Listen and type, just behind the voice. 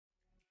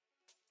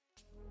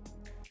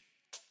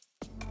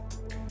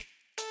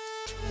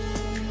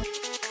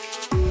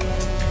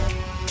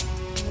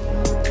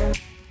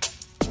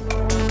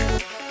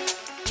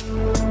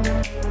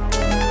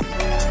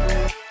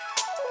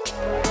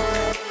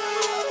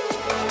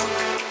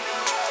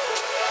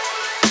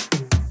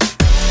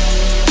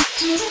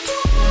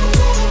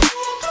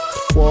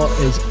What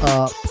is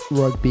up,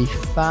 rugby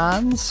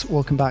fans?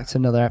 Welcome back to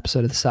another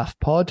episode of the SAF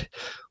Pod.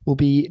 We'll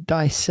be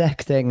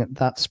dissecting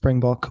that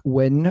Springbok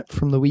win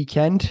from the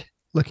weekend,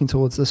 looking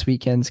towards this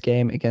weekend's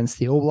game against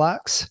the All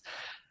Blacks,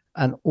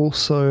 and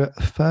also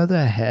further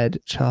ahead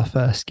to our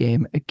first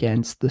game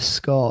against the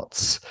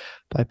Scots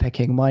by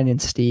picking mine and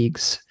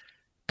Steeg's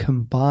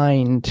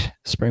combined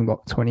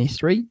Springbok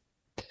 23.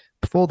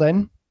 Before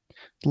then,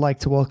 I'd like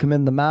to welcome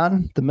in the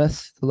man, the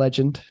myth, the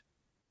legend.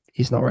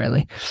 He's not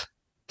really.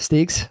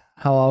 Steegs,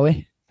 how are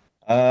we?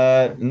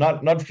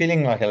 Not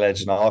feeling like a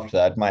legend after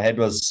that. My head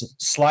was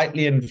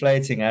slightly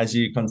inflating as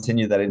you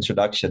continued that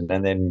introduction,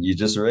 and then you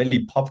just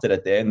really popped it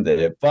at the end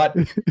there. But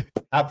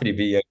happy to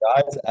be here,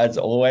 guys. As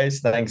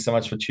always, thanks so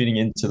much for tuning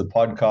into the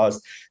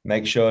podcast.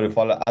 Make sure to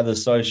follow other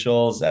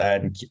socials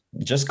and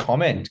just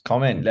comment.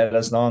 Let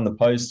us know on the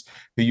post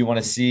who you want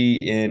to see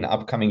in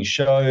upcoming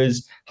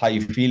shows, how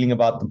you're feeling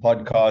about the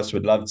podcast.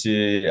 We'd love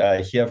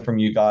to hear from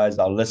you guys,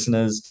 our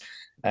listeners,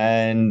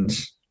 and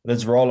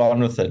let's roll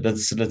on with it.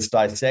 Let's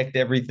dissect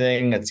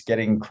everything. It's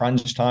getting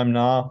crunch time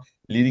now,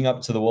 leading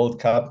up to the World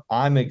Cup.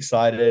 I'm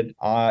excited.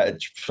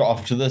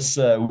 After this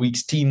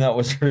week's team that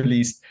was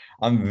released,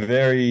 I'm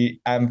very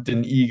amped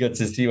and eager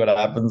to see what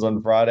happens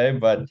on Friday.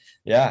 But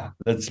yeah,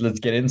 let's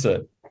get into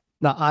it.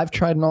 Now, I've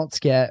tried not to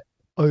get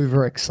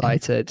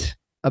overexcited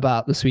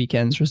about this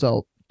weekend's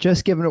result,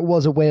 just given it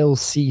was a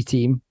Wales C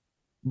team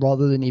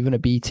rather than even a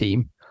B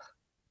team.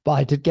 But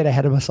I did get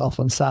ahead of myself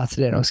on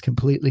Saturday, and I was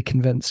completely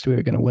convinced we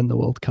were going to win the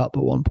World Cup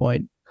at one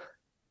point.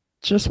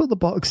 Just what the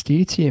Boks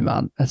do to you,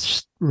 man. It's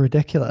just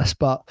ridiculous.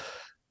 But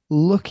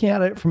looking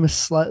at it from a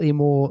slightly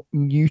more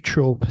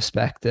neutral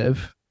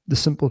perspective, the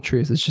simple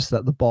truth is just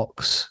that the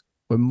Boks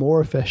were more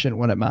efficient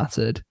when it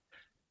mattered.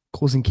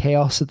 Causing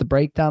chaos at the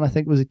breakdown, I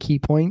think, was a key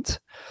point.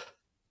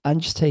 And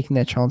just taking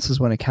their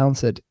chances when it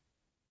counted.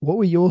 What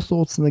were your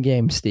thoughts on the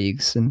game,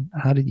 Steegs? And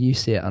how did you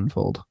see it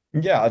unfold?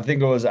 Yeah, I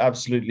think it was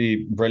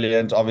absolutely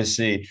brilliant.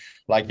 Obviously,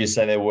 like you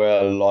said, there were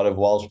a lot of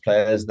Welsh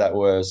players that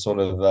were sort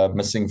of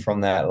missing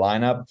from that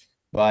lineup.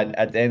 But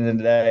at the end of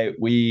the day,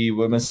 we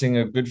were missing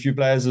a good few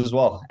players as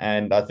well.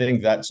 And I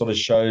think that sort of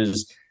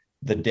shows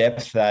the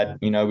depth that,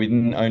 we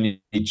didn't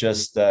only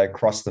just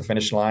cross the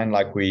finish line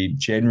like we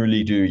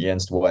generally do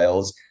against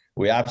Wales.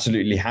 We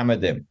absolutely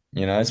hammered them,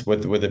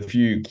 with a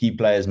few key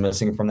players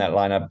missing from that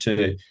lineup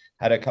too.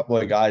 Had a couple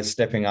of guys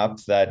stepping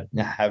up that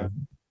have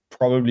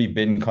probably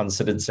been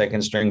considered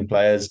second string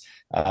players.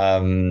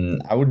 I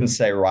wouldn't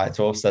say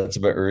write-offs, that's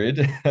a bit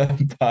rude,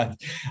 but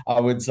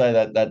I would say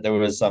that there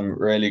were some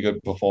really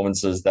good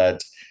performances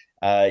that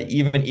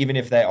even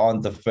if they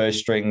aren't the first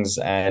strings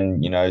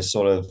and,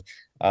 sort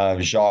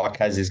of Jacques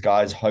has his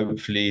guys,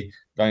 hopefully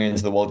going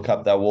into the World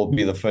Cup, that will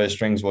be the first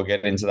strings. We'll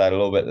get into that a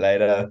little bit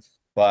later.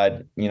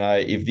 But,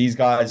 if these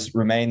guys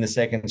remain the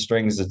second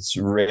strings, it's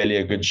really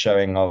a good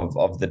showing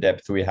of the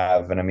depth we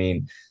have. And I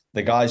mean,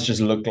 the guys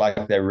just look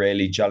like they're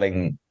really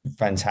gelling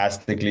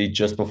fantastically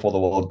just before the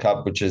World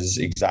Cup, which is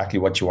exactly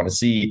what you want to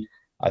see.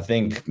 I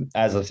think,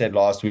 as I said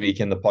last week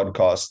in the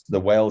podcast, the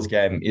Wales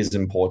game is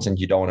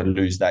important. You don't want to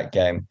lose that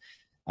game.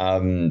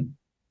 And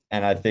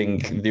I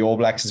think the All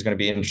Blacks is going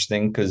to be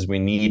interesting because we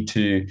need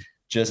to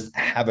just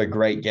have a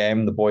great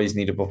game. The boys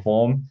need to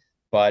perform.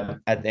 But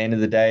at the end of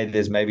the day,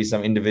 there's maybe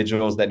some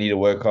individuals that need to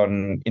work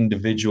on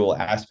individual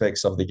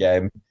aspects of the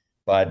game.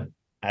 But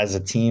as a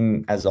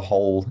team, as a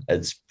whole,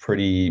 it's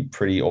pretty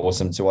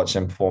awesome to watch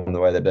them perform the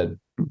way they did.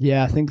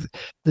 Yeah, I think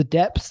the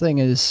depth thing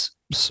is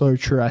so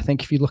true. I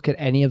think if you look at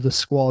any of the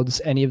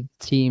squads, any of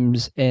the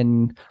teams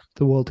in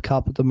the World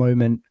Cup at the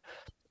moment,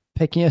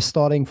 picking a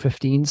starting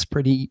 15 is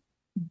pretty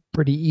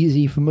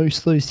easy for most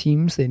of those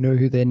teams. They know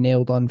who their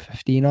nailed on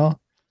 15 are.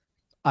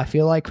 I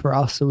feel like for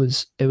us, it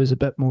was a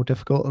bit more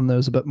difficult, and there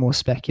was a bit more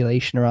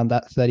speculation around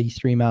that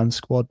 33-man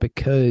squad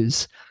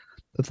because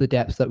of the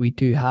depth that we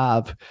do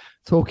have.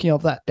 Talking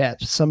of that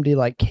depth, somebody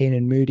like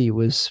Kane Moody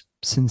was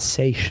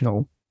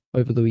sensational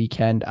over the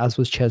weekend, as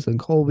was Cheslin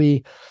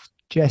Colby.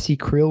 Jesse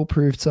Creel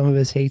proved some of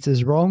his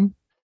haters wrong.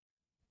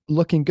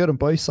 Looking good on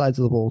both sides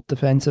of the ball,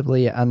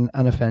 defensively and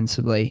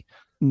offensively.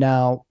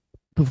 Now,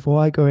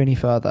 before I go any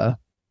further,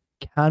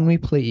 can we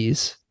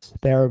please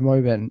spare a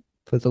moment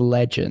for the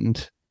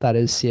legend that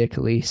is Siya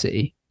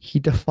Kolisi? He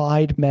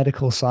defied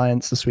medical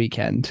science this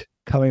weekend,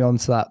 coming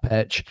onto that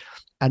pitch.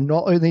 And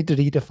not only did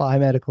he defy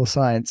medical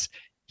science,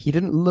 he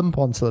didn't limp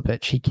onto the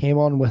pitch. He came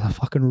on with a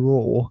fucking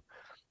roar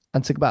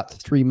and took about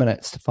 3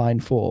 minutes to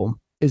find form.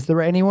 Is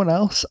there anyone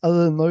else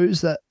other than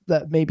those that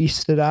maybe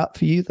stood out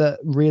for you that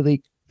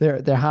really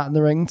their hat in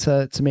the ring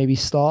to maybe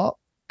start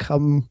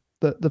come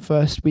the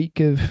first week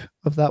of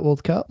that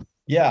World Cup?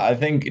 Yeah, I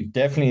think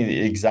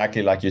definitely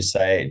exactly like you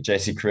say,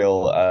 JC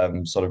Creel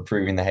sort of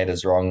proving the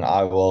haters wrong.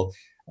 I will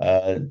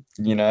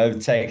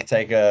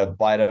take a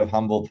bite of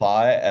humble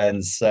pie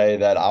and say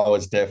that I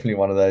was definitely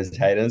one of those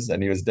haters,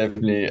 and he was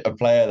definitely a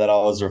player that I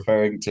was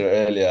referring to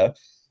earlier.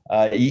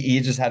 he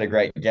just had a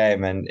great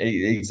game, and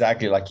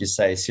exactly like you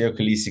say, Sio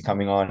Khaleesi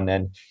coming on,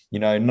 and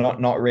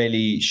not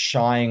really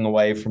shying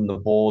away from the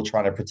ball,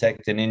 trying to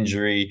protect an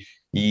injury.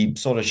 He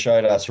sort of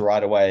showed us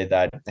right away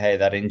that hey,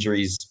 that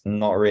injury's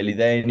not really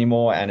there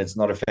anymore, and it's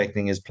not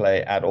affecting his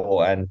play at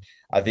all. And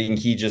I think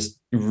he just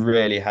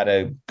really had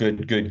a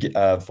good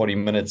 40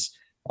 minutes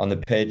on the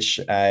pitch,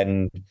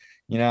 and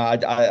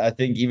I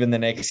think even the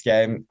next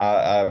game,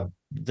 I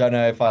don't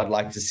know if I'd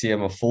like to see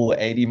him a full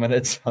 80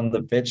 minutes on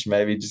the pitch.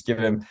 Maybe just give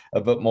him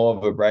a bit more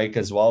of a break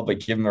as well, but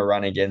give him a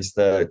run against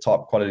the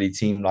top quality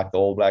team like the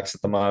All Blacks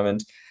at the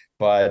moment.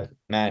 But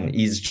man,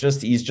 he's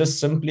just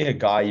simply a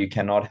guy you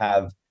cannot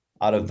have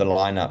out of the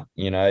lineup.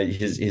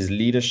 His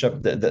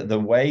leadership, the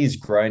way he's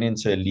grown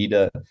into a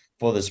leader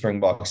for the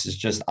Springboks is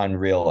just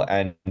unreal.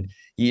 And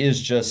he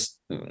is just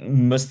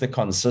Mr.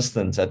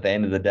 Consistent at the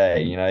end of the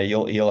day.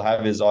 He'll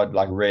have his odd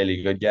like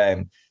really good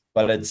game,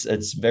 but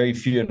it's very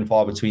few and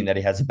far between that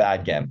he has a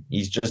bad game.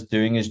 He's just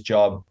doing his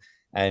job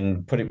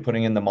and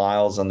putting in the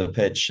miles on the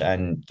pitch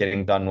and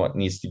getting done what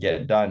needs to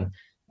get done.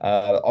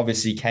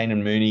 Obviously, Kane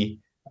and Mooney,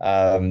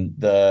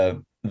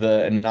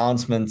 the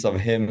announcement of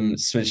him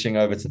switching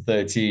over to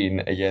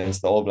 13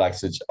 against the All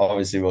Blacks, which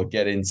obviously we'll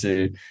get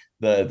into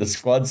the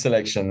squad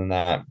selection and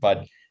that,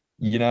 but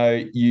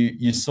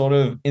you sort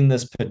of in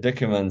this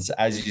predicament,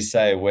 as you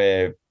say,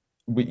 where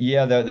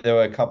yeah, there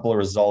were a couple of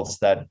results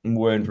that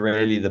weren't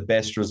really the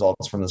best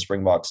results from the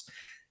Springboks,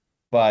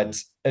 but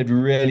it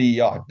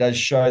really does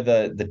show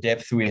the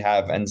depth we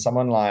have. And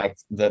someone like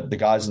the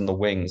guys in the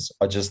wings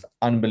are just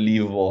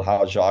unbelievable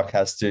how Jacques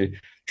has to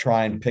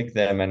try and pick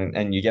them.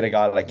 And you get a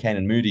guy like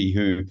Canan Moody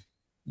who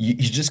you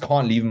just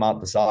can't leave him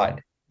out the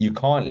side. You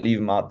can't leave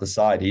him out the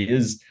side. He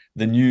is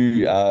the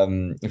new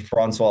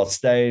Francois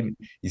Steyn.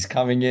 He's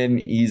coming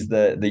in. He's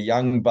the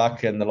young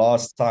buck. And the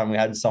last time we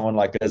had someone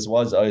like this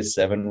was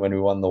 '07 when we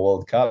won the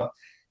World Cup.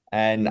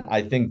 And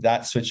I think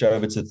that switch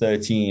over to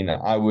 13,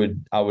 I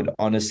would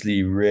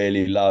honestly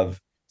really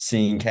love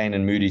seeing Kane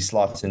and Moody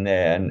slot in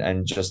there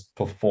and just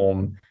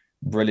perform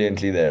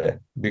brilliantly there.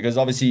 Because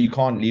obviously you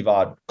can't leave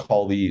out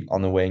Colby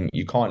on the wing.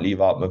 You can't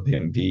leave out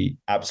Mapimpi,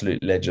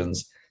 absolute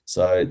legends.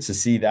 So to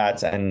see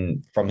that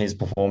and from his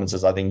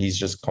performances, I think he's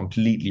just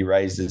completely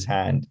raised his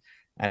hand.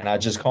 And I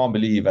just can't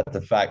believe at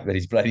the fact that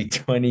he's bloody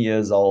 20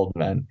 years old,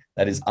 man.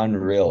 That is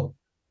unreal.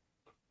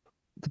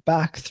 The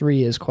back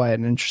three is quite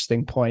an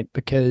interesting point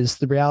because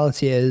the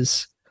reality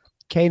is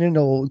Kanan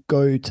will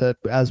go to,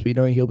 as we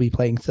know, he'll be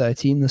playing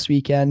 13 this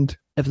weekend.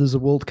 If there's a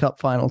World Cup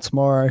final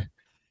tomorrow,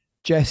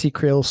 Jesse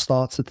Creel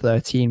starts at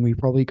 13. We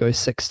probably go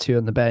 6-2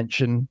 on the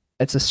bench, and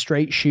it's a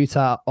straight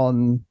shootout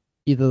on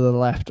either the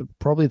left,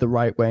 probably the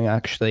right wing,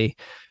 actually,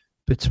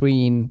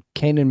 between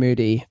Kanan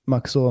Moody,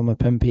 Maxwell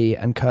Mapimpi,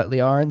 and Kurtley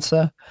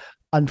Arendse.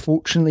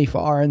 Unfortunately for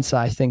Arendse,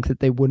 I think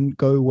that they wouldn't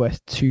go with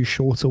two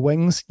shorter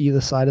wings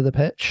either side of the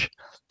pitch.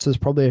 So there's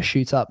probably a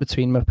shootout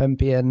between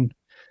Mapimpi and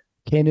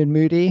Kanan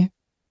Moody.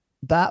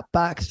 That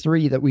back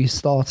three that we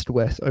started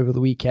with over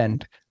the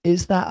weekend,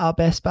 is that our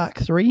best back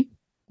three?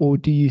 Or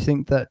do you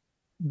think that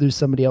there's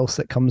somebody else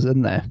that comes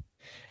in there?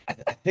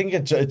 I think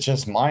it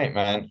just might,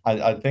 man.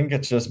 I think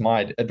it just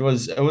might. It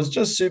was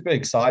just super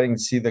exciting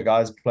to see the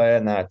guys play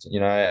in that,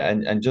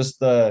 and just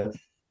the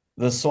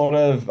sort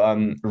of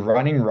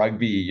running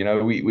rugby.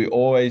 We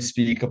always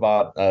speak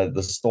about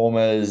the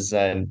Stormers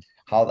and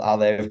how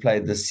they've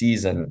played this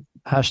season.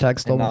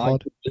 Hashtag And now,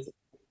 Stormapod.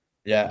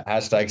 yeah,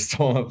 hashtag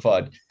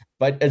Stormapod.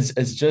 But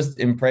it's just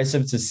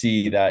impressive to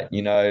see that,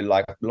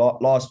 like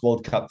last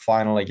World Cup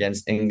final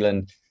against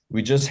England,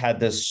 we just had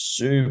this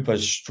super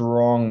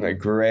strong,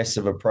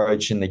 aggressive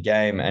approach in the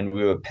game, and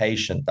we were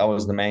patient. That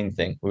was the main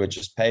thing. We were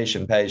just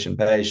patient, patient,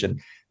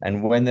 patient.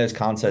 And when those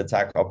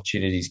counter-attack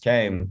opportunities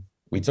came,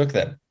 we took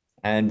them.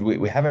 And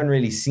we haven't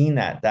really seen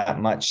that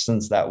much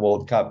since that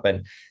World Cup.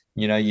 And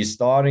you're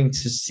starting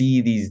to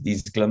see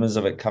these glimmers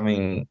of it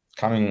coming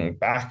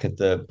back at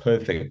the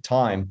perfect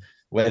time.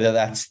 Whether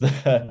that's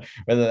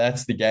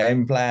the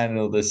game plan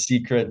or the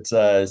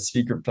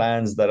secret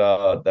plans that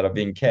are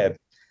being kept,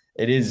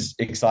 it is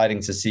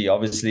exciting to see.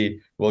 Obviously,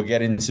 we'll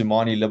get into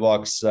Marnie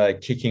Libok's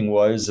kicking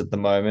woes at the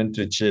moment,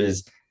 which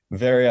is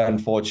very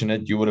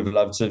unfortunate. You would have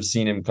loved to have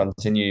seen him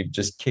continue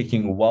just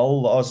kicking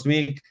well last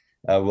week.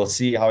 We'll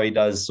see how he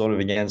does sort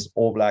of against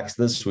All Blacks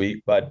this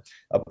week. But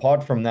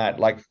apart from that,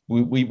 like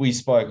we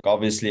spoke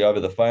obviously over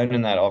the phone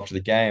and that after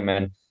the game,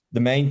 and the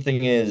main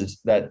thing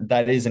is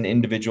that is an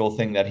individual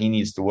thing that he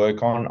needs to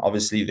work on.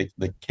 Obviously,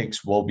 the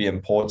kicks will be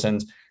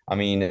important. I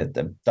mean, it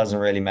doesn't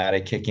really matter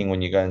kicking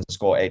when you go and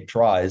score 8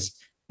 tries,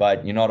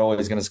 but you're not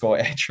always going to score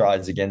 8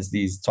 tries against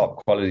these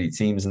top quality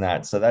teams and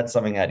that. So that's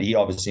something that he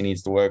obviously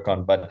needs to work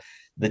on. But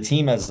the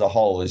team as a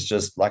whole is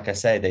just, like I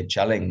say, they're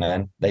gelling,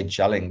 man. They're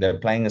gelling. They're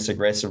playing this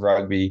aggressive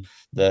rugby,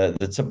 the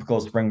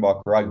typical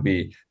Springbok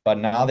rugby. But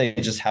now they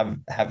just have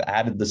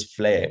added this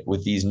flair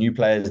with these new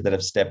players that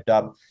have stepped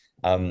up.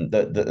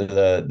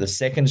 The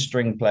second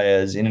string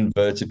players, in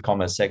inverted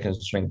commas, second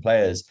string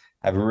players,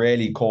 have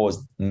really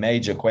caused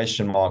major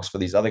question marks for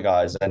these other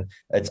guys. And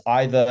it's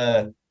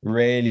either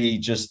really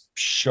just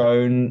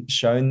shown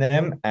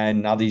them,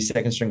 and now these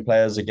second string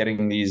players are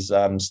getting these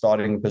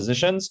starting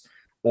positions,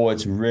 or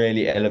it's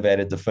really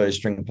elevated the first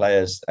string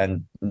players,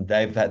 and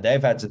they've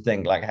had to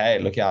think like, hey,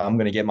 look, I'm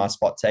going to get my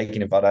spot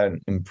taken if I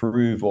don't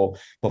improve or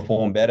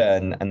perform better,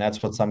 and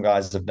that's what some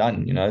guys have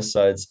done, you know.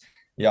 So it's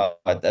yeah,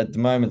 at the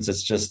moment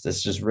it's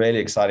just really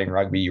exciting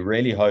rugby. You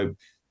really hope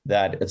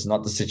that it's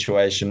not the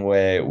situation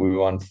where we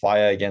were on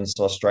fire against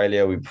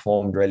Australia, we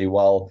performed really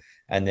well,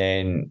 and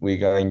then we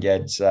go and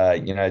get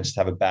just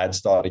have a bad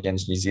start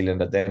against New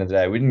Zealand. At the end of the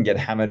day, we didn't get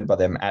hammered by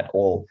them at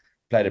all.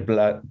 Played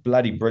a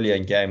bloody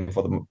brilliant game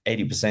for the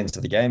 80%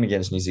 of the game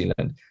against New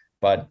Zealand.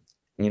 But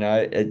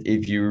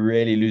if you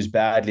really lose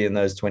badly in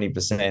those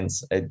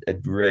 20%, it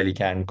really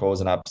can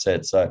cause an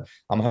upset. So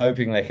I'm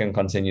hoping they can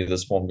continue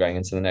this form going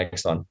into the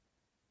next one.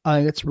 I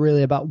think it's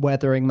really about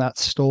weathering that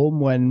storm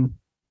when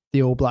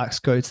the All Blacks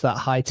go to that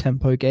high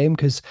tempo game.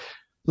 Because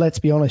let's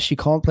be honest, you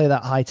can't play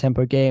that high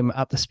tempo game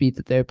at the speed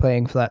that they're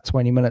playing for that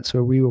 20 minutes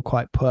where we were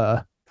quite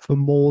poor for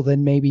more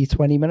than maybe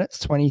 20 minutes,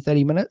 20,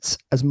 30 minutes,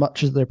 as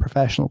much as they're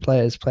professional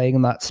players playing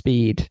in that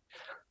speed.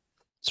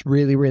 It's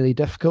really, really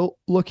difficult.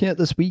 Looking at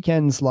this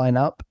weekend's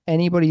lineup,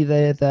 anybody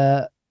there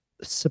that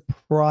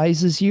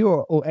surprises you,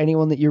 or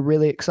anyone that you're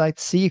really excited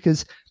to see?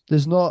 Because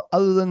there's not,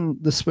 other than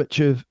the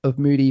switch of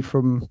Moody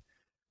from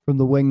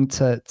the wing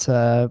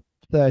to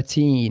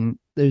 13,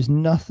 there's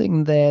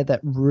nothing there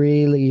that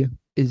really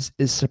is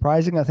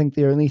surprising. I think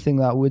the only thing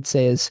that I would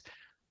say is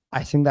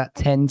I think that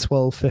 10,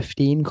 12,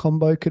 15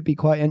 combo could be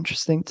quite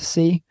interesting to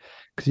see,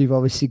 because you've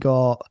obviously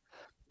got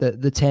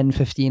the 10,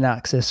 15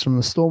 axis from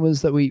the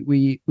Stormers that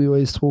we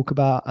always talk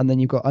about, and then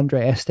you've got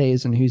Andre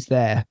Esterhuizen who's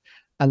there.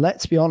 And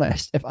let's be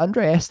honest, if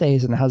Andre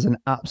Esterhuizen has an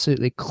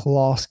absolutely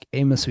class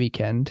game this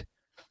weekend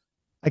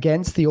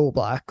against the All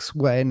Blacks,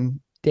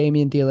 when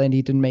Damien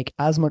Delaney didn't make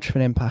as much of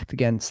an impact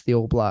against the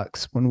All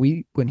Blacks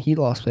when he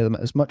last played them,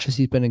 as much as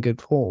he's been in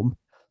good form,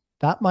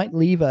 that might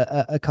leave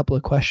a couple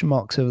of question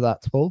marks over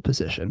that 12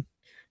 position.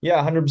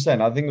 Yeah,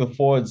 100%. I think the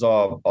forwards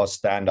are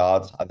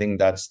standouts. I think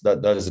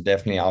those are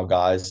definitely our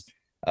guys.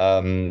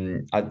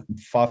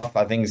 Faf,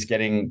 I think, is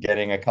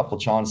getting a couple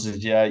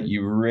chances. Yeah,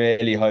 you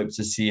really hope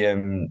to see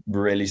him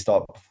really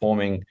start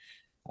performing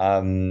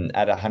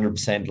at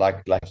 100%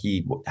 like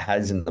he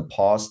has in the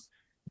past.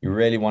 You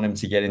really want him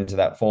to get into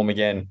that form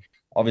again.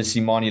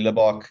 Obviously, Marnie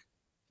Libok,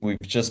 we've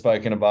just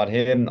spoken about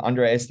him.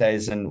 Andre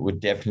Esterhuizen would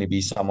definitely be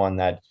someone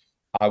that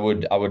I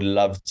would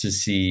love to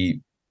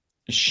see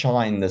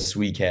shine this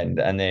weekend,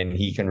 and then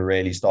he can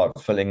really start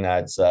filling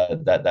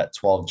that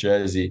 12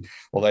 jersey.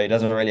 Although he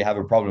doesn't really have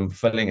a problem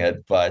filling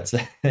it, but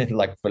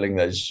like filling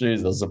those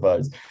shoes, I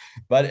suppose.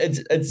 But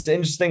it's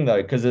interesting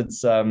though, because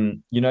it's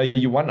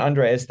you want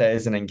Andre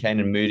Esterhuizen and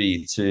Kanan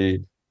Moody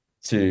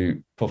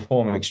to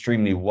perform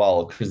extremely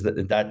well, because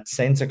that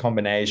center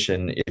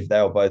combination, if they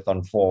were both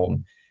on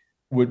form,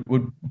 would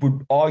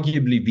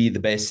arguably be the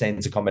best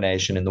center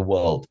combination in the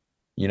world.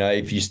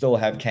 If you still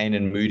have Kane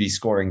and Moody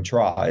scoring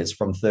tries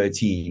from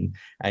 13,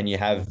 and you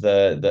have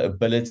the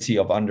ability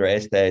of Andre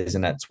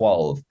Esterhuizen at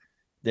 12,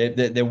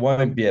 there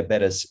won't be a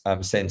better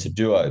center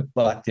duo.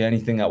 But the only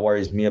thing that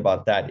worries me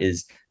about that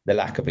is the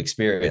lack of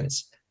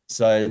experience.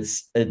 So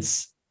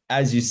it's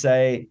as you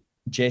say,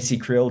 Jesse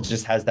Creel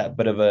just has that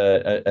bit of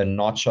a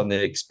notch on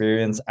the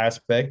experience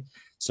aspect.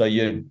 So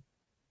you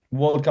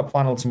World Cup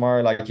final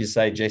tomorrow, like you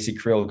say, JC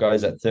Creel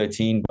goes at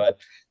 13,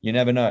 but you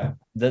never know.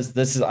 This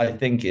is, I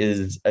think,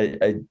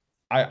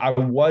 I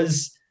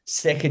was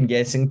second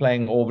guessing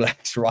playing All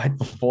Blacks right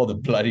before the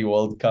bloody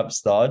World Cup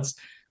starts,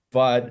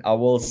 but I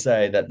will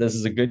say that this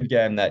is a good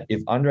game that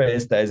if Andre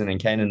Esterhuizen and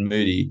Kanan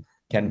Moody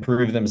can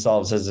prove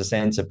themselves as a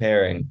centre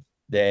pairing,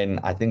 then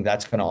I think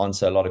that's going to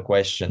answer a lot of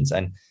questions.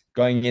 And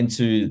going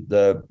into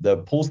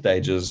the pool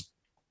stages,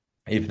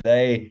 if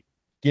they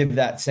give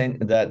that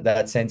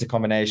center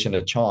combination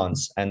a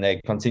chance and they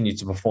continue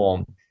to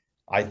perform,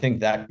 I think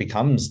that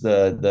becomes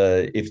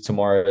the if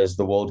tomorrow is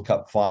the World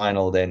Cup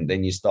final, then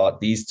you start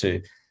these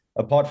two.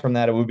 Apart from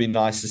that, it would be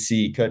nice to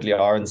see Kurtley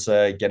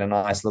Arendse get a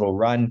nice little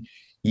run.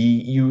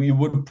 You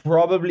would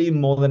probably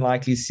more than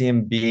likely see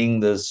him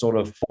being the sort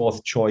of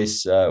fourth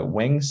choice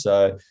wing.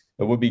 So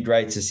it would be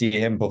great to see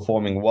him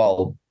performing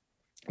well,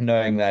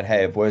 knowing that,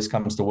 hey, if worse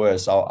comes to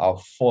worse, our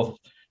fourth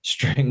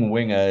string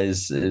winger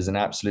is an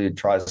absolute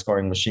try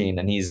scoring machine,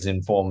 and he's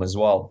in form as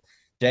well.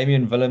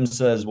 Damian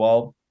Willemse as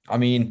well. I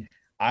mean,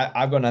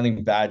 I've got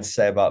nothing bad to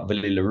say about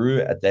Willie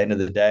Leroux. At the end of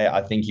the day,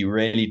 I think he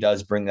really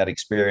does bring that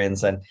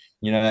experience, and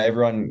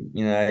everyone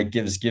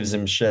gives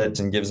him shit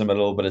and gives him a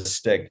little bit of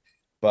stick,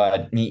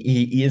 but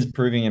he is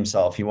proving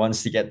himself. He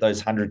wants to get those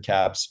 100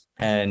 caps,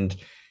 and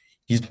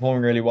he's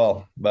performing really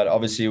well. But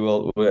obviously,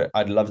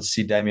 I'd love to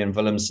see Damian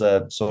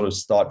Willemse sort of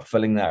start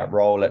filling that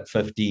role at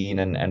 15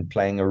 and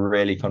playing a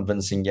really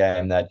convincing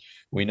game, that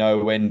we know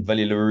when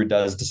Willie Leroux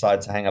does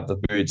decide to hang up the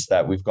boots,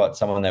 that we've got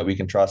someone that we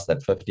can trust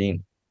at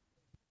 15.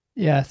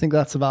 Yeah, I think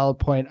that's a valid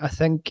point. I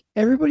think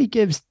everybody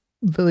gives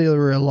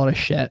Villiers a lot of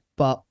shit,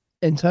 but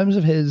in terms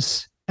of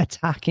his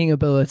attacking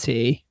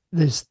ability,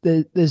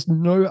 there's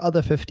no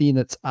other 15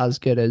 that's as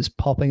good as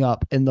popping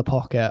up in the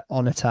pocket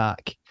on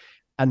attack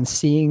and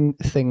seeing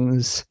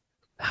things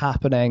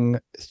happening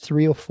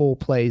 3 or 4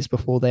 plays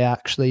before they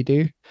actually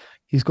do.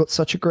 He's got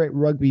such a great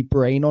rugby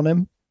brain on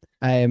him.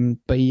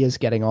 But he is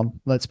getting on,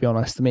 let's be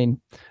honest. I mean,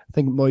 I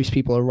think most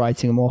people are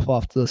writing him off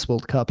after this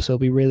World Cup, so it'll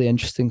be really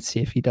interesting to see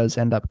if he does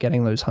end up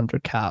getting those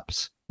 100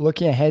 caps.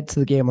 Looking ahead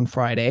to the game on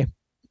Friday,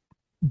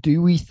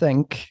 do we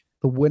think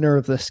the winner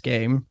of this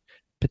game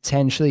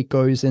potentially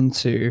goes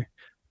into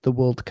the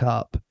World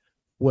Cup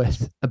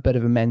with a bit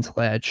of a mental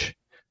edge?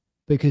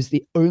 Because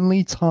the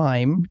only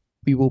time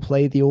we will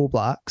play the All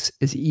Blacks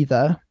is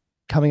either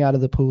coming out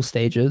of the pool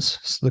stages,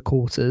 so the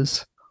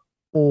quarters,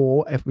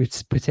 or if we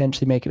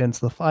potentially make it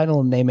into the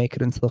final and they make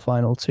it into the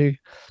final too,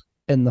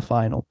 in the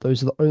final.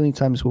 Those are the only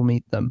times we'll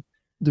meet them.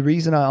 The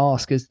reason I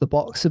ask is the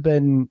Boks have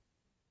been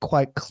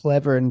quite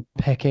clever in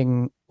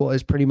picking what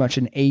is pretty much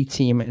an A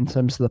team in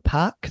terms of the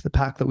pack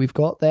that we've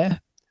got there,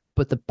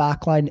 but the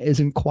backline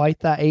isn't quite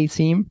that A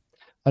team.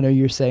 I know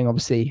you're saying,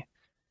 obviously,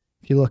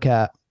 if you look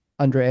at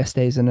Andre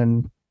Estesen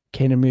and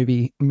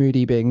Kanan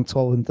Moody being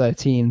 12 and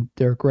 13,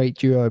 they're a great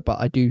duo, but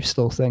I do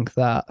still think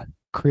that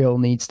Creole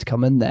needs to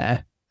come in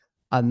there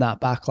and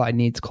that backline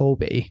needs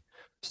Colby.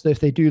 So if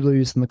they do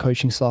lose, then the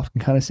coaching staff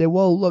can kind of say,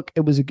 well, look,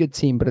 it was a good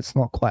team, but it's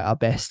not quite our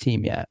best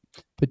team yet.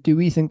 But do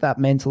we think that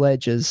mental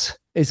edge is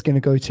going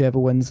to go to whoever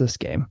wins this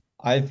game?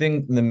 I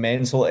think the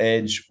mental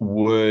edge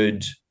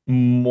would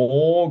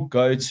more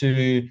go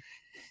to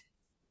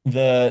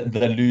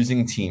the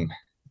losing team.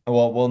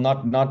 Well,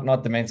 not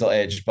the mental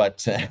edge,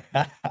 but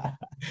I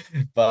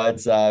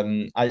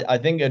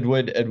think it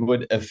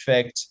would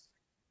affect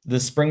the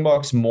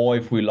Springboks more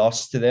if we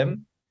lost to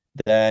them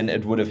than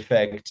it would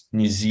affect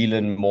New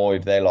Zealand more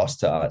if they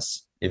lost to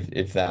us,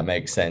 if that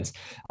makes sense.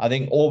 I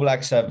think All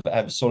Blacks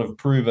have sort of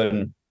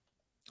proven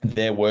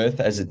their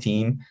worth as a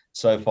team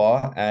so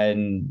far,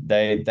 and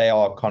they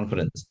are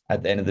confident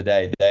at the end of the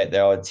day. They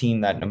are a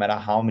team that no matter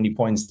how many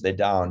points they're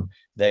down,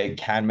 they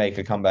can make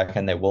a comeback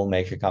and they will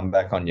make a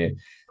comeback on you.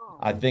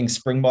 I think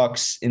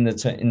Springboks in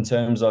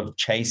terms of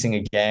chasing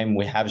a game,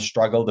 we have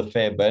struggled a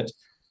fair bit,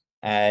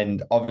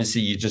 and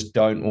obviously you just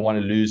don't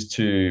want to lose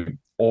to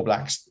All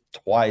Blacks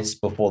twice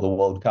before the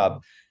World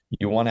Cup.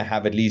 You want to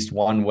have at least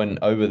one win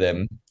over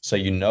them, so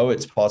you know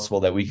it's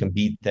possible that we can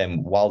beat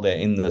them while they're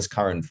in this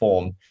current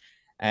form.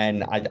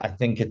 And I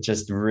think it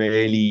just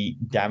really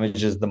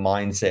damages the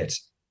mindset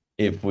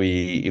if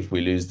we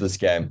lose this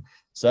game.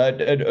 So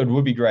it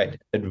would be great.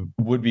 It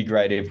would be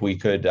great if we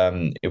could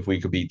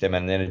beat them,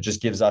 and then it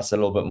just gives us a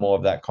little bit more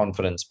of that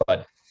confidence.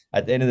 But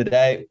at the end of the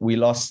day, we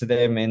lost to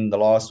them in the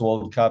last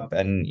World Cup,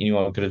 and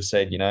anyone could have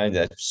said,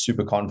 they're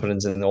super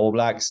confident in the All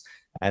Blacks,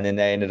 and then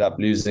they ended up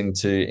losing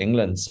to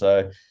England.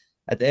 So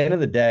at the end of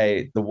the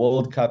day, the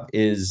World Cup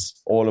is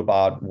all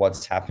about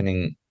what's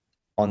happening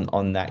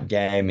on that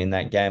game, in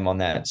that game, on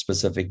that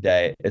specific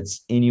day.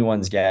 It's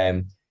anyone's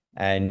game,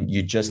 and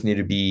you just need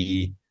to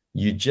be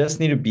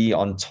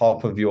on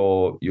top of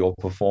your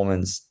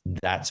performance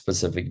that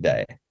specific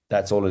day.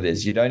 That's all it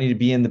is. You don't need to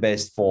be in the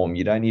best form.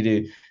 You don't need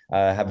to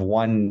have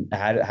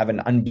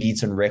an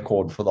unbeaten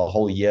record for the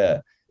whole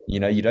year. You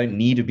don't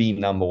need to be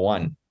number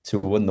one to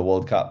win the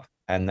World Cup,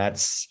 and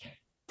that's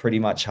pretty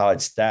much how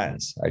it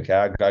stands. Okay,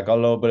 I got a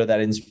little bit of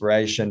that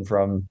inspiration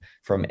from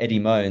Eddie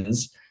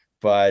Moans,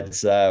 but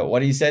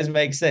what he says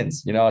makes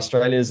sense.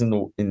 Australia's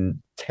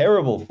in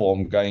terrible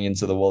form going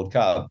into the World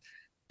Cup,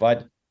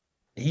 but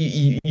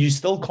you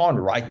still can't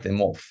write them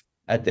off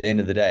at the end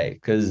of the day,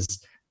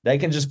 because they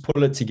can just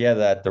pull it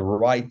together at the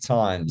right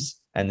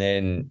times and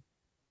then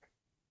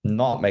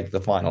not make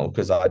the final,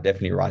 because I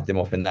definitely write them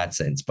off in that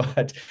sense.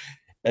 But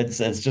it's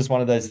just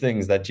one of those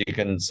things that you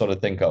can sort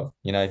of think of.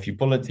 If you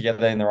pull it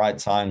together in the right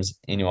times,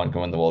 anyone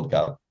can win the World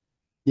Cup.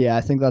 Yeah,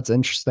 I think that's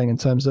interesting in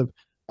terms of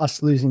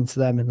us losing to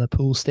them in the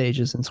pool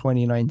stages in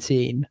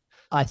 2019.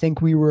 I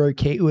think we were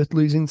okay with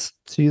losing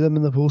to them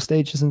in the pool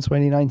stages in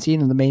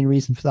 2019. And the main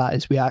reason for that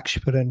is we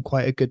actually put in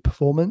quite a good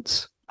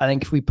performance. I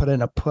think if we put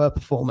in a poor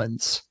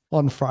performance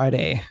on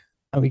Friday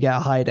and we get a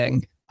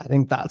hiding, I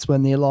think that's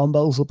when the alarm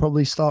bells will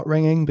probably start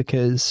ringing,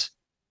 because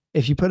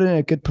if you put in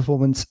a good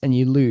performance and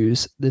you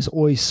lose, there's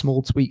always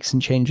small tweaks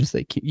and changes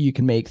that you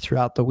can make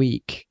throughout the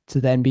week to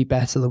then be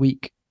better the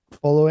week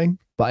following.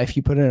 But if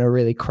you put in a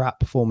really crap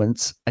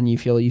performance and you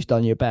feel you've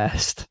done your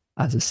best,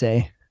 as I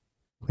say,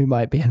 we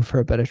might be in for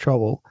a bit of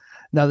trouble.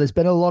 Now, there's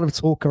been a lot of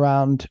talk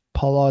around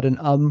Pollard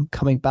and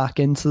coming back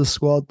into the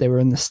squad. They were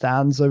in the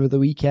stands over the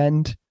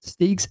weekend.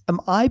 Steegs, am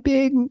I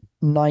being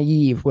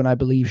naive when I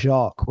believe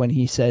Jacques when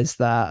he says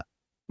that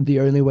the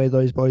only way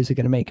those boys are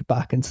going to make it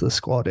back into the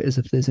squad is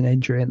if there's an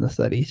injury in the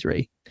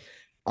 33?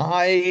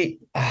 I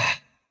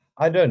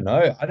don't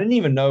know. I don't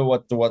even know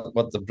what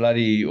the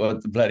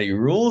bloody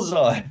rules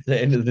are at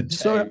the end of the day.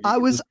 So I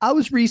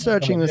was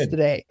researching this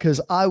today because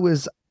I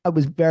was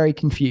very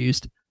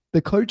confused.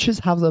 The coaches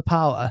have the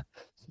power.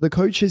 The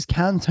coaches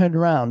can turn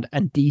around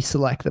and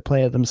deselect the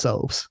player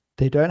themselves.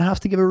 They don't have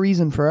to give a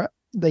reason for it.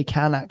 They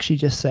can actually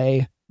just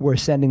say, we're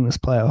sending this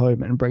player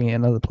home and bringing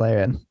another player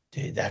in.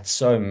 Dude, that's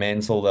so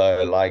mental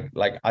though. Like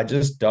I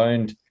just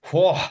don't.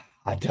 Whew,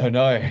 I don't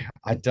know.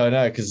 I don't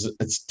know because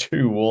it's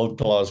two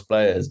world-class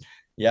players.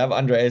 You have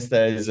Andre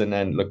Estes and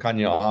then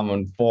Lukanya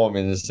Arm form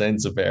in the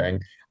center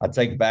pairing. I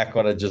take back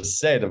what I just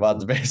said about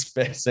the best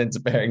center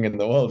pairing in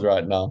the world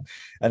right now.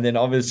 And then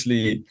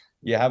obviously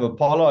you have a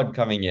Pollard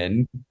coming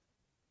in.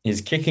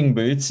 His kicking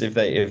boots, if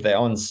they're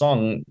on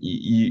song,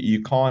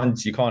 you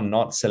can't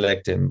not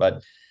select him.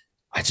 But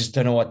I just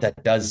don't know what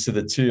that does to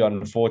the two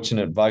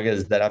unfortunate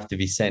buggers that have to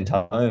be sent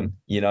home.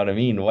 You know what I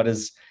mean? What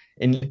is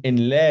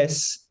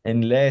unless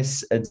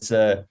it's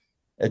a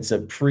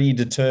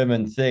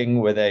predetermined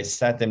thing where they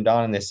sat them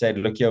down and they said,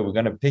 look, here, we're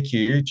going to pick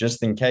you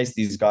just in case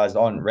these guys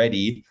aren't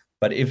ready.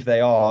 But if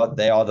they are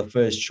the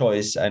first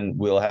choice and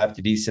we'll have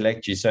to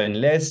deselect you. So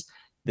unless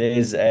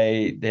there's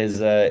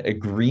a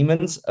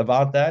agreement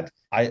about that,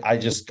 I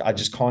just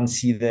can't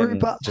see them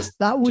But just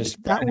that would just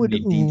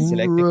randomly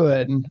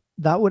deselecting.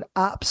 that would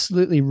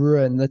absolutely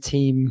ruin the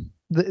team,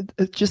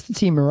 just the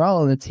team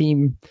morale and the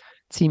team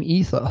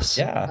ethos.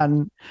 Yeah.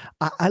 And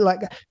I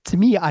like, to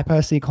me, I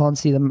personally can't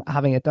see them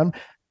having it done.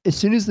 As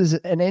soon as there's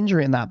an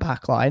injury in that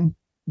back line,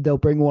 they'll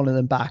bring one of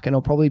them back, and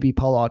it'll probably be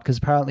Pollard because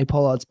apparently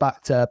Pollard's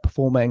back to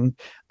performing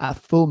at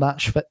full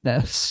match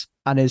fitness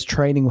and is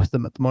training with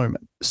them at the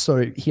moment.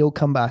 So he'll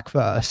come back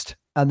first,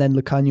 and then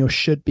Lucanio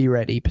should be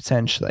ready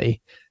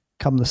potentially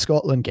come the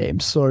Scotland game.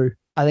 So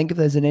I think if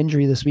there's an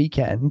injury this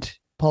weekend,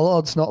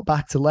 Pollard's not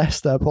back to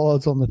Leicester.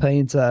 Pollard's on the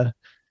plane to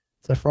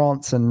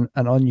France, and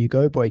on you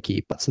go,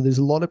 Boyke. But so there's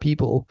a lot of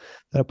people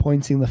that are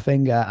pointing the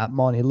finger at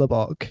Marnie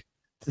Lubbock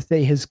to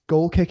say his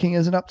goal kicking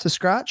isn't up to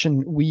scratch.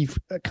 And we've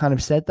kind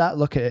of said that,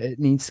 look, it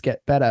needs to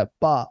get better.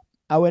 But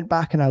I went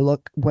back and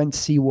went to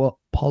see what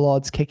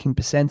Pollard's kicking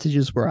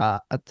percentages were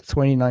at the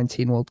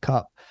 2019 World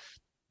Cup.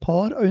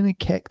 Pollard only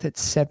kicked at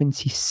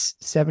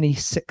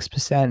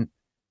 76%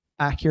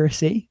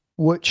 accuracy,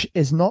 which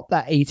is not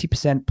that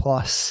 80%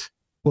 plus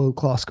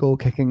world-class goal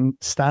kicking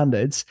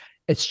standards.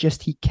 It's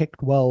just he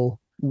kicked well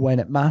when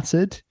it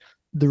mattered.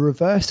 The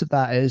reverse of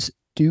that is,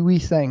 do we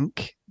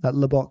think that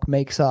Lubbock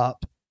makes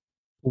up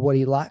what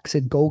he lacks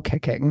in goal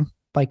kicking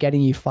by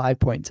getting you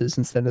 5-pointers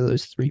instead of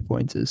those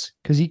 3-pointers?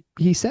 Because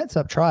he sets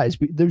up tries.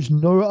 There's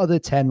no other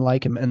 10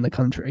 like him in the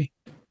country.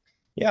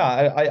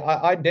 Yeah,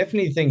 I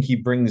definitely think he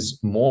brings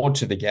more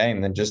to the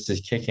game than just his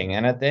kicking.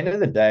 And at the end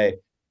of the day,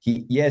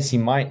 he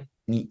might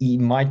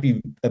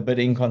be a bit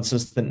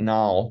inconsistent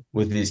now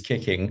with his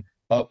kicking,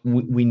 but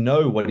we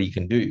know what he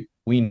can do.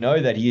 We know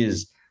that he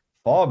is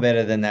far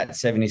better than that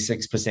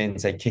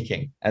 76% at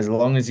kicking, as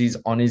long as he's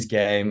on his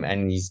game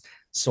and he's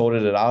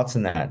sorted it out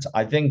in that.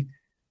 I think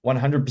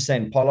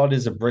 100% Pollard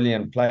is a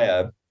brilliant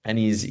player, and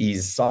he's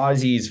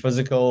sizey, he's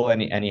physical,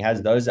 and he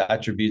has those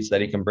attributes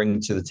that he can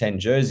bring to the 10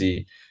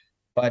 jersey.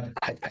 But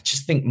I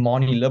just think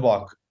Marnie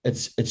Libok,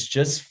 it's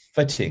just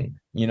fitting.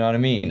 You know what I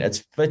mean?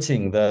 It's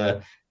fitting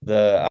the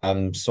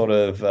sort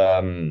of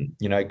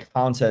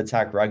counter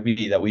attack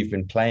rugby that we've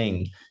been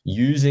playing,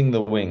 using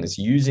the wings,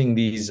 using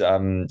these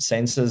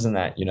sensors and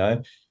that,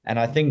 And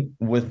I think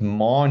with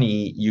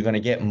Marnie, you're going to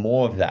get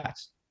more of that.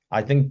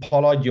 I think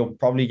Pollard, you'll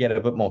probably get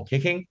a bit more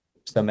kicking,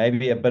 so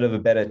maybe a bit of a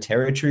better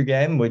territory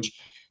game, which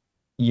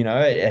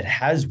it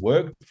has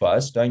worked for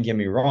us. Don't get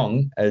me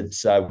wrong.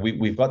 It's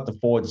we've got the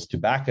forwards to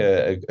back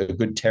a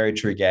good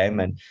territory game,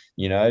 and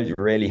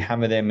really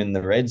hammer them in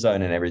the red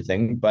zone and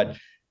everything. But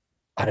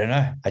I don't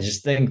know. I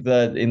just think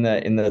that in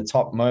the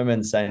top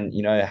moments, and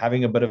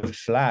having a bit of a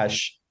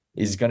flash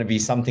is going to be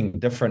something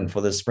different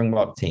for the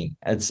Springbok team.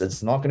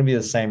 It's not going to be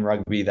the same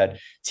rugby that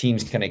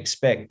teams can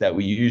expect that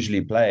we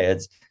usually play.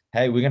 It's,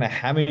 hey, we're going to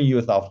hammer you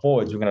with our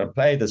forwards. We're going to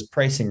play this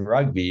pressing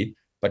rugby,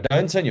 but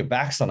don't turn your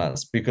backs on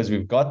us, because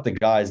we've got the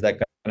guys that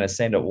are going to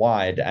send it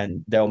wide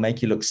and they'll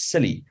make you look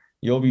silly.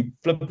 You'll be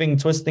flipping,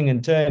 twisting,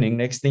 and turning.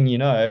 Next thing you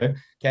know,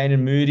 Kane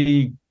and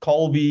Moody,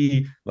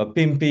 Colby,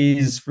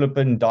 Mapimpi's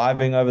flipping,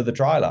 diving over the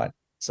try line.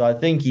 So I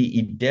think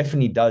he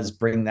definitely does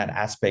bring that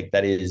aspect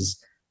that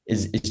is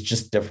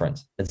just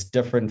different. It's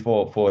different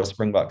for a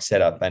Springbok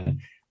setup.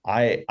 And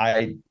I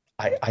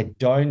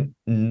don't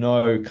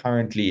know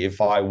currently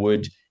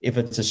if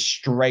it's a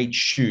straight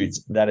shoot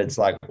that it's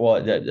like,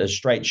 well, a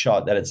straight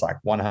shot that it's like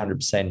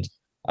 100%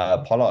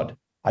 Pollard.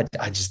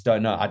 I just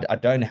don't know. I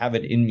don't have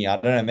it in me. I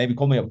don't know. Maybe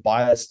call me a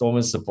biased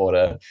Stormers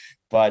supporter,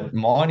 but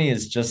Marnie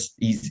is just,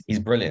 he's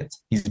brilliant.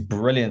 He's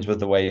brilliant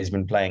with the way he's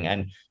been playing.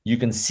 And you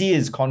can see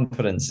his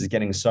confidence is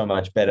getting so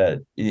much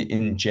better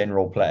in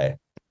general play.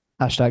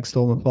 Hashtag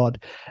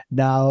Stormerpod.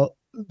 Now,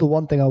 the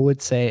one thing I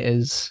would say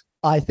is,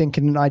 I think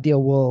in an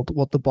ideal world,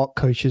 what the Bok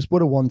coaches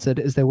would have wanted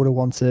is they would have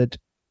wanted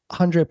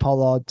Andre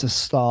Pollard to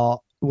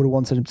start, would have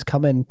wanted him to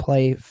come in,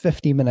 play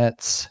 50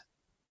 minutes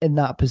in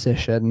that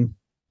position,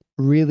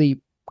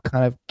 really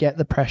kind of get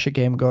the pressure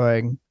game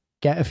going,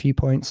 get a few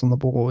points on the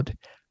board,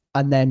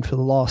 and then for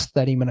the last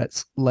 30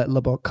 minutes, let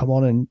Lubbock come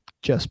on and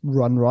just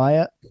run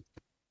riot.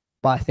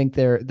 But I think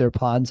their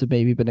plans have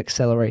maybe been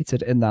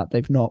accelerated in that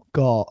they've not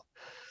got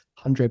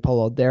Andre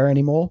Pollard there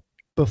anymore.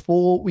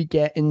 Before we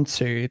get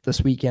into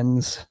this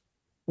weekend's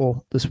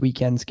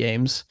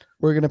games,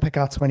 we're going to pick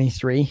our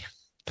 23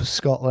 for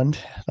Scotland,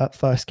 that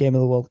first game of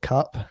the World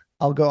Cup.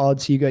 I'll go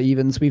odds, you go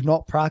evens. We've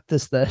not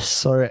practiced this,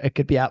 so it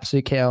could be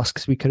absolute chaos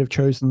because we could have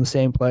chosen the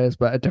same players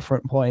but at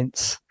different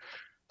points.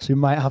 So we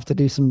might have to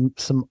do some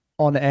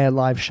on air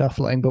live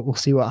shuffling, but we'll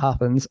see what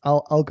happens.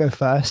 I'll go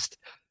first.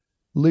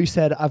 Lou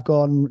said I've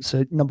gone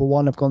so number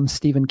one. I've gone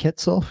Stephen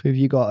Kitzel. Who have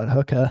you got at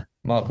hooker?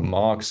 Malcolm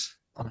Marks.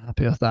 I'm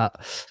happy with that.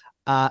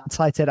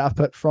 Tight end, I've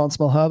put Franz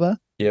Malherbe.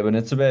 Yeah, but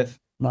it's a bit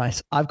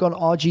Nice. I've gone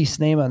RG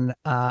Sneeman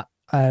at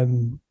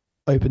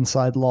open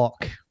side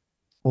lock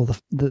or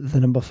the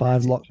number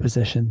 5 lock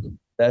position.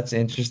 that's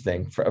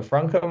interesting.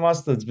 Franco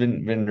Mustard's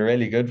been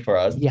really good for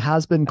us. He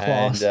has been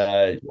class.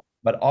 And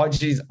but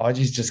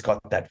RG's just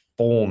got that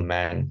form,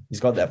 man.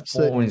 He's got that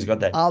form. And he's got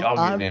that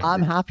dog in him.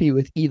 I'm happy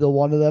with either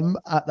one of them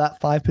at that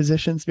 5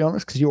 position, to be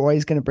honest, because you're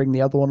always going to bring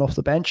the other one off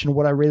the bench. And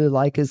what I really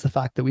like is the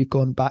fact that we've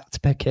gone back to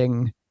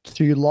picking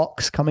 2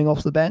 locks coming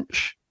off the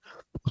bench.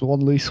 There's 1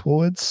 loose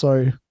forward,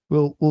 so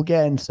we'll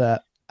get into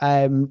it.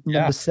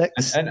 Number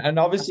 6, and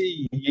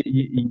obviously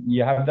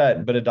you have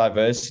that bit of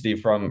diversity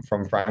from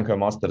Franco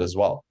Mustard as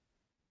well.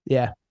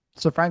 Yeah,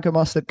 so Franco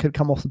Mustard could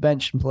come off the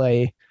bench and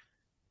play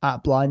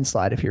at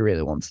blindside if he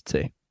really wanted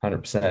to.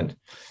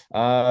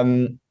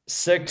 100%.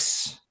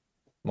 6,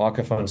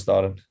 microphone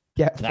started.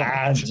 Yeah,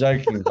 I'm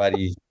joking,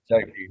 buddy.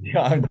 Joking.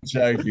 I'm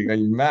joking. Are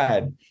you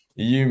mad?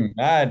 Are you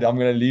mad? I'm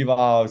gonna leave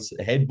our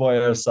head boy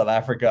of South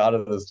Africa out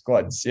of the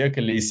squad. Siya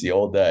Kolisi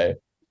all day.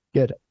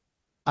 Good.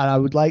 And I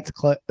would like to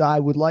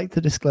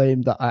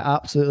disclaim that I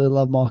absolutely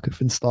love Marco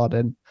van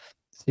Staden.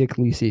 Siya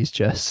Kolisi is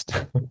just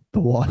the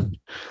one.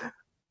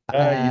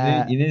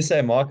 You need to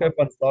say Marco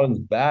van Staden's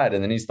bad,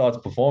 and then he starts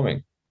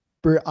performing.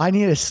 Bro, I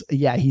need to.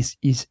 Yeah, he's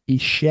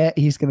shit.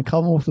 He's going to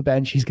come off the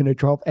bench. He's going to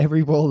drop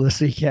every ball this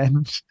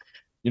weekend.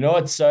 You know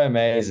what's so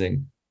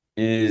amazing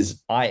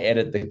is I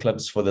edit the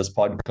clips for this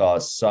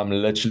podcast, so I'm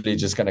literally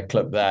just going to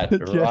clip that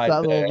just right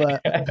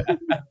that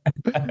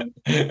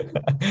there.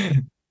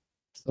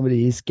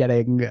 Somebody's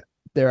getting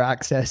their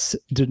access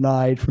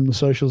denied from the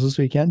socials this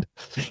weekend.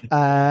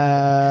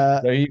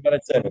 So you got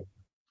it 7.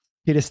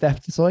 Peter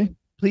Stephensoy.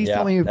 Please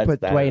tell me you put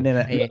Dwayne in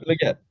at 8. Look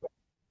at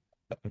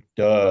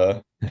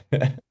duh.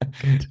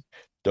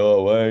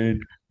 Duh,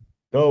 Wayne.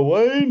 Duh,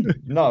 Wayne.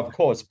 No, of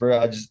course, bro.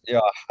 I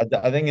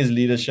think his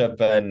leadership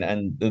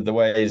and the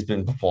way he's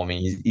been performing,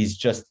 he's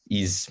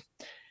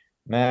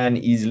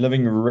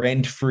living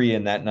rent free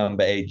in that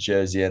number 8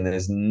 jersey, and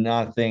there's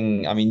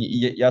nothing. I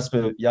mean,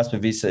 Jasper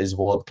Wiese is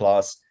world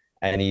class,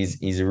 and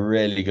he's a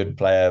really good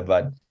player,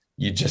 but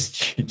you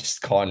just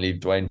can't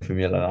leave Dwayne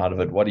Vermeulen out of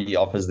it. What he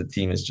offers the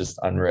team is just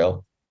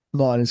unreal.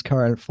 Not in his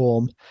current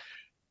form.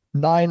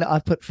 9, I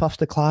put Faf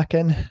de Klerk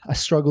in. I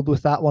struggled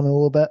with that one a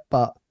little bit,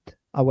 but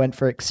I went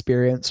for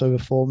experience over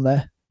form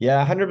there.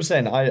 Yeah,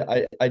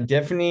 100%. I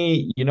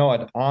definitely, you know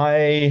what,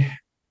 it's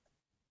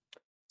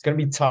gonna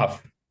be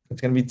tough. It's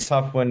gonna be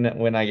tough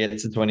when I get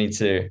to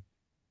 22.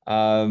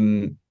 Yeah,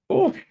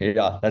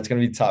 that's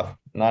gonna be tough.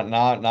 Now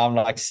I'm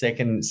like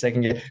second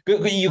year.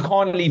 You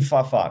can't leave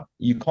Faf out.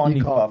 You can't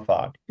leave Faf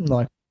out.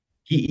 No.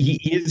 He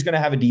is gonna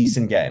have a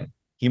decent game.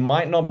 He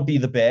might not be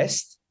the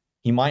best.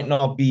 He might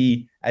not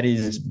be at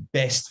his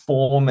best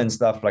form and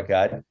stuff like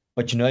that.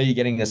 But you're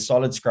getting a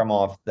solid scrum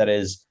half that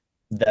has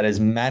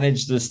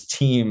managed this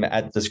team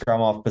at the scrum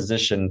half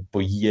position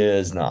for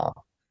years now.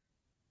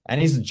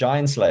 And he's a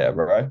giant slayer,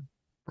 bro.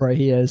 Right,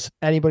 he is.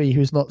 Anybody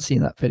who's not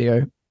seen that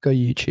video, go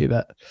YouTube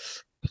it.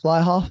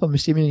 Fly half, I'm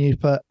assuming you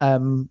put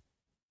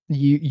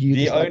you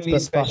the only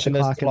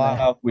specialist fly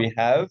half we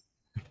have.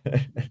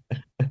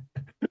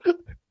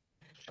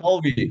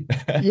 Colby.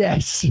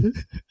 Yes.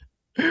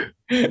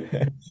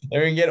 They're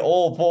gonna get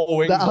all 4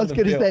 wings. I was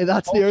gonna say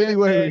that's the only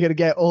way we're gonna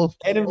get all.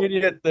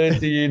 Intermediate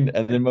 13,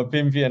 and then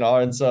Mapimpi and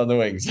Arendse on the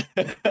wings.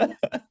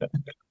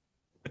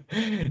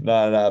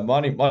 No,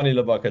 Money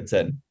Lebok at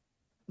 10.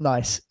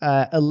 Nice.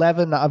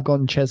 11, I've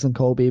gone Cheslin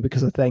Colby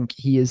because I think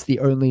he is the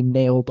only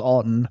nailed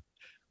on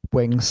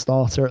wing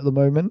starter at the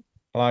moment.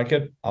 I like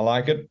it.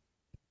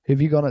 Who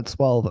have you gone at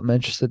 12? I'm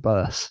interested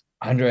by this.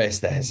 Andre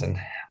Esterhuizen.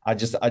 I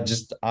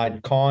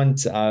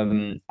can't.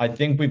 I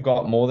think we've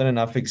got more than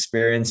enough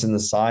experience in the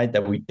side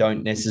that we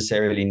don't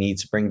necessarily need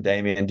to bring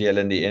Damian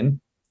Dialindi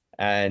in.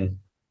 And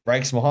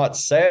breaks my heart to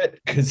say it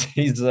because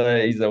he's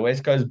a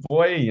West Coast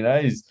boy.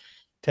 He's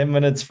 10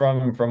 minutes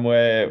from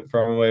where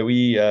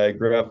we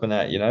grew up in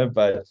that.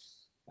 But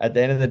at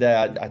the end of the day,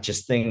 I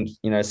just think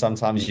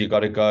sometimes you got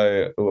to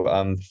go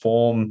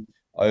form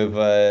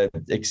over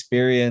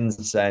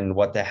experience and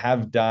what they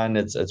have done.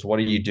 It's what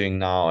are you doing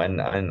now? And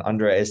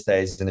Andre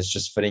Esterhuizen is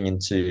just fitting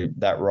into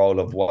that role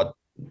of what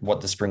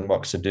the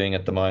Springboks are doing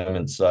at the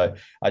moment. So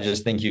I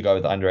just think you go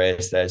with Andre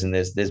Esterhuizen.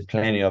 There's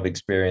plenty of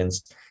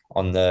experience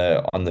on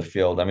the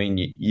field. I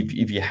mean,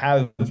 if you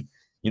have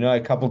a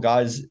couple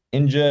guys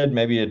injured,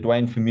 maybe a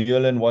Dwayne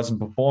Vermeulen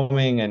wasn't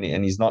performing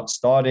and he's not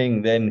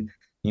starting, then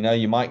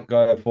you might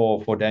go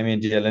for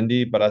Damian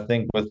Dialindi. But I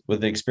think with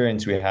the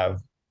experience we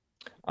have,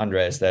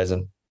 Andre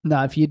Esterhuizen.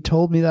 No, if you'd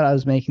told me that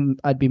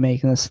I'd be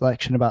making a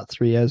selection about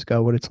 3 years ago, I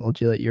would have told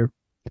you that you're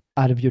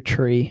out of your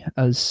tree,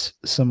 as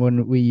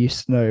someone we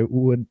used to know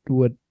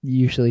would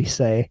usually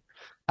say.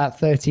 At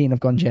 13, I've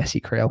gone Jesse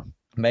Creel.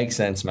 Makes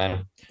sense,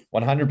 man.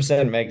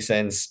 100% makes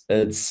sense.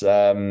 It's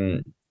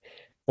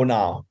for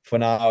now,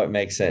 it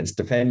makes sense.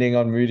 Depending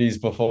on Moody's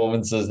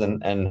performances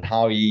and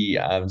how he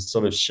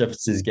sort of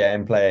shifts his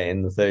gameplay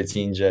in the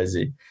 13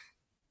 jersey.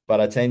 But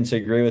I tend to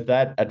agree with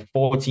that. At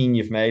 14,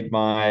 you've made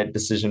my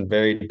decision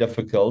very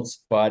difficult.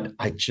 But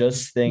I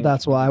just think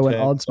That's why in I went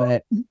terms odds, of,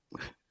 mate.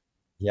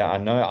 yeah, I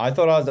know. I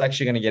thought I was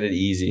actually going to get it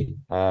easy.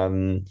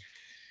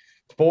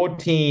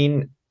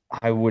 14,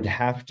 I would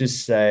have to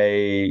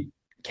say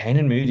Kane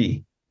and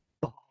Moody.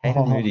 Kane and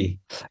Oh, Moody.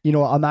 you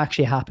know what? I'm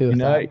actually happy You with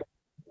that.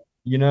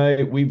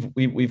 know,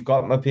 we've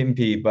got my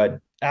pimpy, but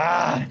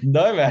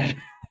no, man.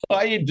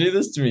 Why you do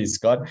this to me,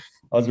 Scott?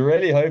 I was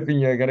really hoping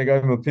you were gonna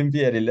go my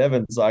pimpy at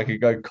 11 so I could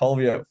go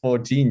Colby at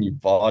 14, you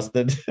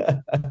bastard.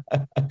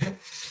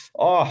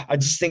 Oh, I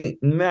just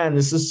think, man,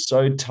 this is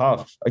so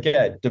tough.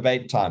 Okay,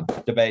 debate time.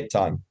 Debate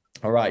time.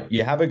 All right.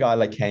 You have a guy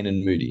like Kane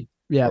and Moody.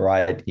 Yeah, All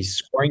right. He's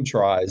scoring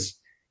tries.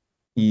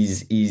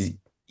 He's he's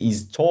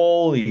he's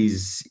tall.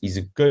 He's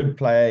a good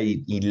player.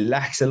 He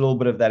lacks a little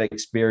bit of that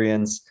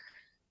experience.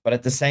 But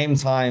at the same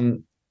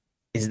time,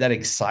 is that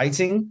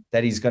exciting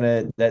that he's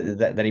gonna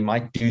that he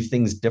might do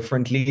things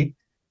differently?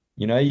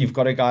 You know, you've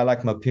got a guy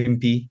like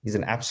Mapimpi. He's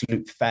an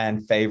absolute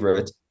fan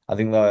favorite. I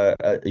think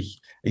a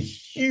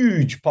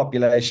huge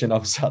population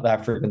of South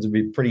Africans would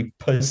be pretty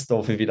pissed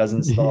off if he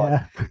doesn't start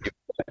yeah,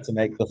 to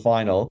make the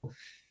final.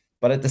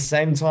 But at the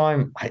same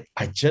time,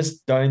 I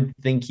just don't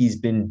think he's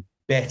been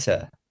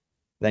better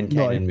than Kane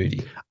no. and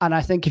Moody. And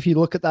I think if you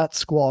look at that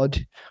squad,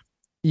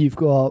 you've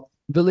got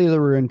Billy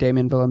LaRue and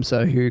Damien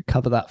Willemse who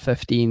cover that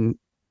 15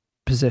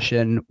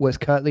 position, with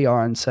Curtly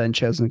Aaron,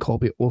 Sanchez, and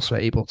Colby also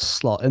able to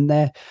slot in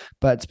there.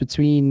 But it's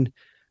between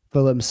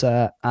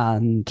Willemse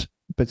and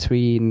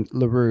between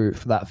LaRue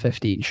for that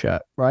 15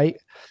 shirt, right?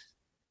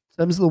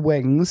 In terms of the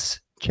wings,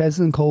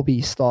 Cheslin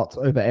Colby starts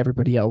over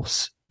everybody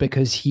else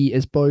because he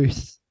is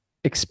both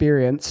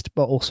experienced,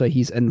 but also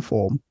he's in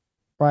form,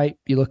 right?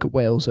 You look at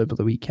Wales over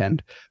the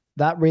weekend.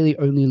 That really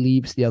only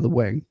leaves the other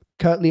wing.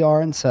 Curtly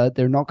Aaron said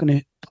they're not going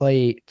to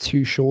play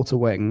two shorter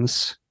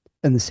wings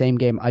in the same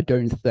game, I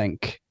don't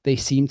think. They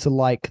seem to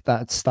like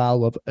that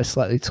style of a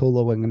slightly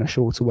taller wing and a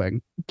shorter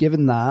wing.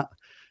 Given that,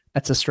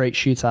 it's a straight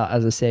shootout,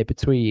 as I say,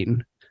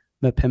 between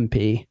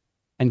Mapimpi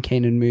and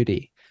Kane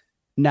Moody.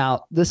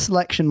 Now, this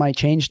selection might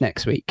change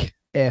next week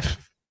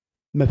if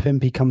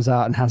Mapimpi comes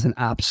out and has an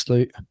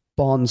absolute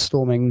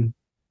barnstorming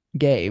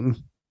game,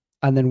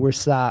 and then we're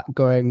sat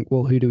going,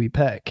 well, who do we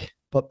pick?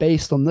 But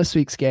based on this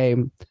week's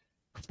game,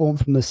 form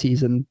from the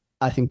season,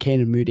 I think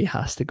Kane Moody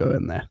has to go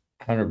in there.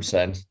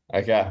 100%.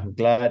 Okay,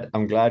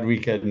 I'm glad we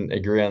can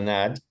agree on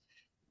that.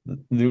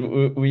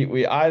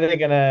 We either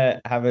gonna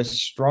have a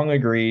strong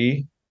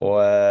agree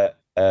or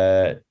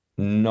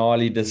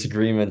gnarly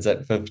disagreements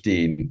at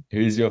 15.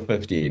 Who's your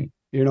 15?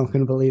 You're not going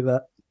to believe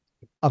it.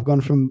 I've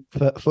gone for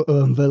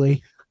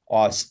Billy.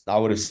 Oh, I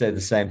would have said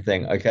the same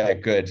thing. Okay,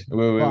 good.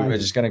 We're Fine.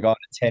 just going to go on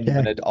a 10 Okay.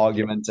 minute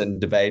argument and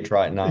debate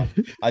right now.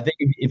 I think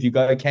if you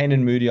go Kane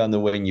and Moody on the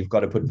wing, you've got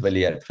to put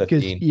Villy at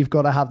Because 15. you've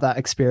got to have that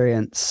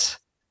experience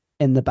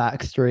in the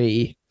back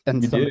three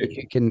and You do.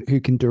 somebody who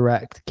can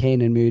direct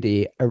Kane and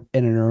Moody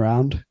in and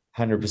around.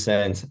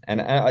 100%.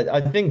 And I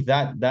think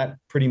that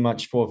pretty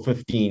much for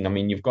 15. I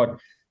mean, you've got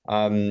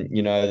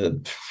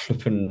the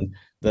flipping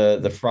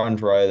the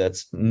front row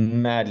that's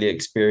madly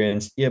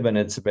experienced. Eben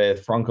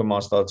Itzebeth, Franco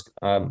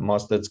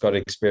Mostard's got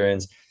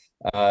experience.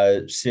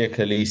 Sia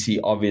Khaleesi,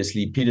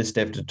 obviously, Peter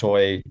Steph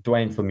Toy,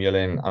 Dwayne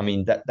Vermeulen. I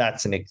mean,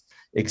 that's an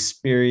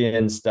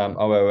experienced.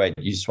 Wait,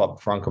 you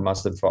swapped Franco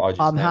Mustard for RG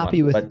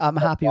Snyman, but I'm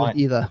that's happy with fine.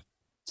 either.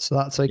 So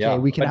that's okay. Yeah,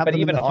 We can have but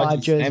them in even the five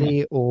RG Snyman,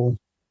 jersey or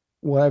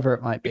wherever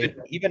it might be.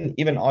 even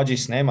RG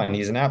Snyman,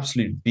 he's an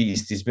absolute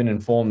beast. He's been in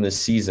form this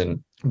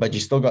season, but you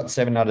still got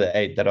 7 out of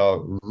 8 that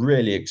are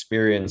really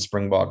experienced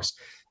Springboks.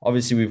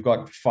 Obviously, we've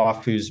got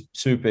Faf, who's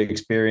super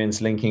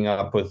experienced, linking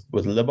up with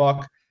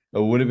Libok. It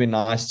would have been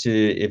nice to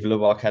if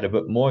Libok had a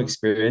bit more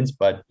experience,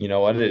 but you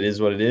know what, it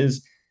is what it is.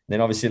 And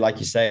then obviously, like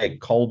you say,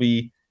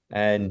 Colby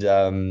and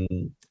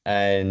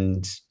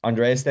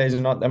Andreas Days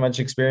are not that much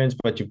experience,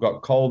 but you've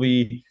got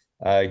Colby,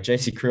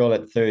 JC Creel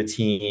at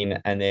 13,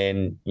 and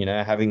then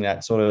having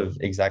that sort of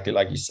exactly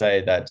like you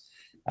say that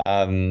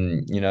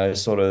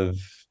sort of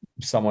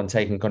someone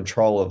taking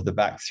control of the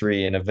back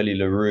three in a Villy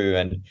LaRue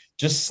and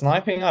just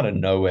sniping out of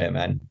nowhere,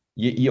 man.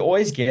 You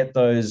always get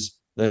those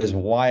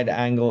wide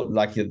angle,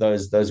 like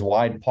those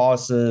wide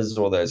passes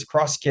or those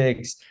cross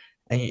kicks.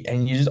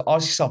 And you just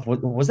ask yourself,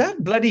 was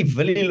that bloody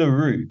Villy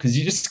LaRue? Because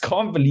you just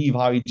can't believe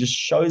how he just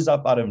shows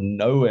up out of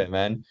nowhere,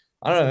 man.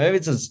 I don't know. Maybe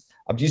it's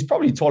he's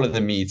probably taller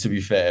than me, to be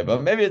fair,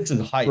 but maybe it's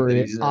his height that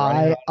he's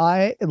running around.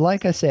 I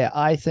like I say,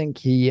 I think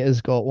he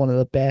has got one of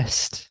the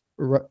best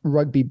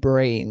rugby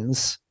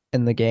brains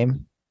in the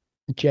game,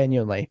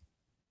 genuinely.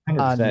 And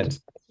 100%,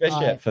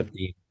 especially I at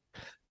 15.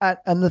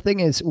 and the thing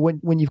is,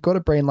 when you've got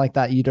a brain like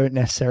that, you don't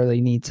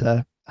necessarily need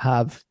to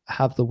have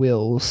the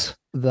wheels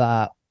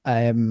that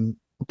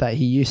that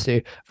he used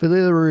to.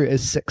 Valeru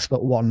is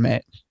 6'1",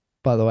 mate,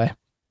 by the way.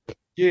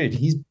 Dude,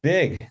 he's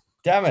big.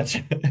 Damn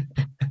it.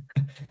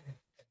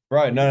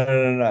 Bro,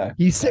 no.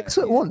 He's No,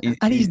 6'1",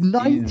 and he's he's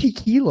 90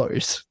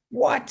 kilos.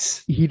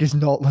 what? He does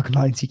not look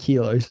 90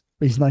 kilos,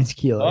 but he's 90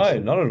 kilos. No,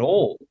 not at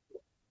all.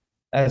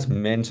 That's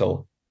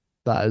mental.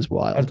 That is That's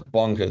wild.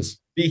 bonkers.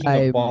 Speaking of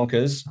I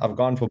bonkers, I've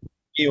gone for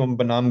Guillaume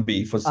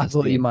Banambi for I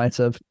thought you 16. might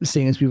have,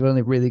 seeing as we've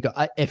only really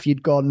got. If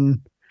you'd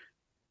gone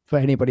for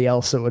anybody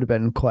else, it would have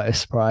been quite a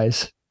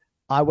surprise.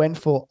 I went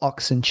for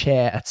Oxen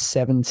Chair at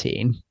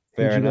 17. Who'd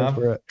Fair you go enough.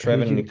 for?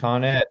 Trevor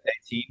Nikane at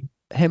 18.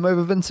 Him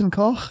over Vincent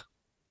Koch?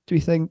 Do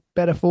you think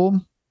better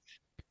form?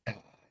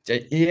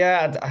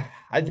 Yeah,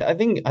 I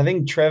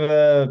think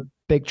Trevor.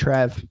 Big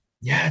Trev.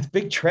 Yeah, it's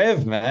Big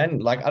Trev, man.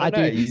 Like I I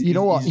don't know. do. He's You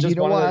know he's, what? he's You just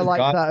know one of why I those like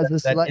guys that as a that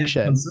is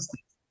selection consistent.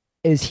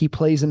 is he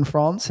plays in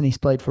France and he's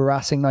played for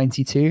Racing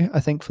 92, I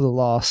think, for the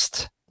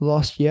last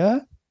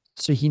year.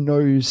 So he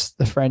knows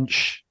the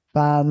French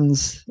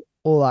fans,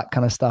 all that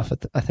kind of stuff.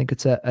 I think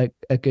it's a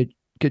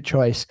good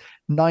choice.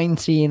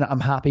 19, I'm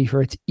happy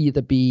for it to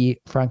either be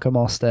Franco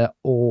Moster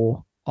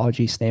or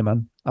RG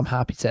Sneeman. I'm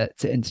happy to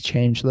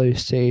interchange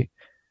those two.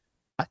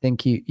 I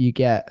think you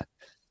get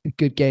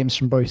good games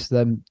from both of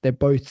them. They're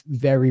both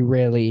very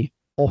rarely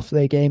off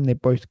their game. They're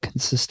both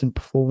consistent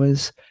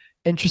performers.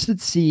 Interested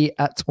to see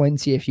at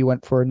 20 if you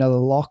went for another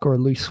lock or a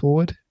loose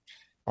forward.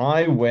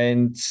 I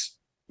went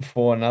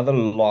for another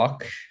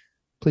lock.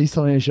 Please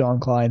tell me it's Jean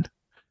Klein.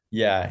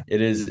 Yeah,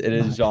 it is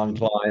Nice. Jean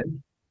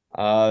Klein.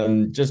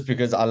 Just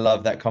because I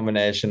love that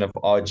combination of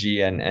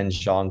RG and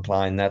Jean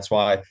Klein. That's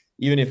why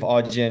even if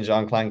RG and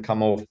Jean Klein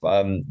come off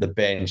the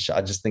bench,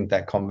 I just think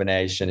that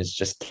combination is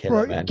just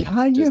killer, Bro, man.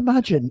 can you Just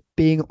imagine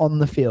being on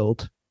the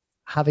field,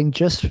 having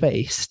just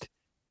faced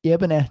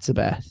Ibn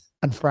Etzebeth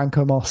and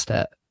Franco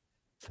Mostet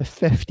for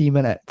 50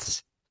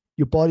 minutes?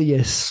 Your body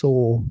is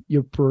sore,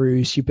 you're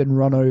bruised, you've been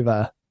run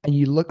over, and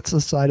you look to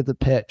the side of the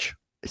pitch,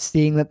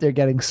 seeing that they're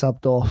getting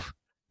subbed off,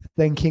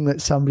 thinking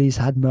that somebody's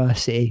had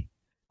mercy,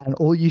 and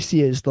all you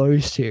see is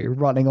those two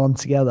running on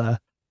together.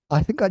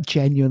 I think I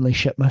genuinely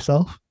shit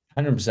myself.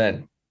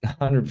 100%.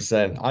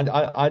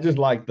 100%. I just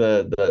like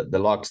the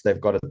locks they've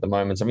got at the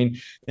moment. I mean,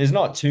 there's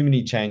not too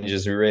many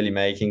changes we're really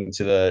making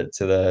to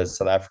the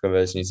South Africa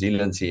versus New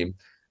Zealand team,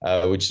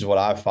 which is what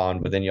I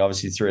found. But then you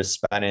obviously threw a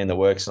spanner in the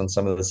works on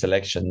some of the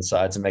selections, so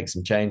I had to make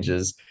some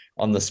changes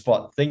on the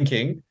spot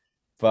thinking.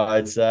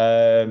 But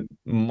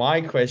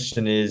my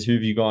question is, who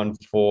have you gone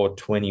for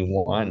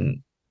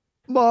 21?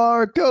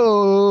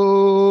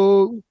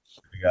 Marco!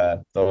 Yeah,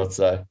 thought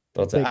so.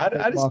 Thought so. Big, I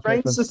big had a Marco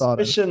strange van Staden.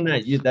 suspicion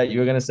that you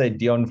were going to say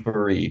Dion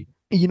Faree.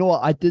 You know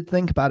what? I did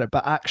think about it,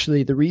 but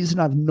actually, the reason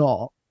I've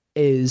not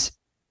is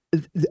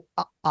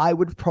I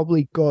would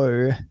probably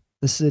go.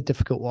 This is a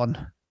difficult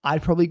one.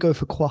 I'd probably go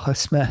for Quaha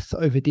Smith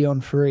over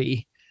Dion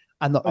Free.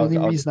 And the only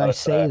I was reason about I to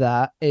say say.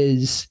 that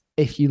is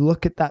if you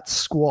look at that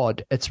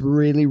squad, it's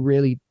really,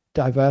 really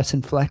diverse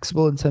and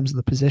flexible in terms of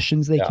the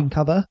positions they Yeah. can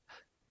cover,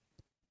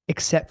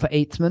 except for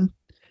Eitzman.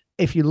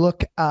 If you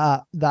look at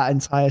that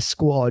entire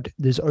squad,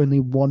 there's only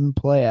one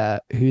player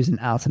who's an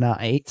out and out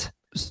eight.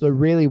 So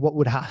really, what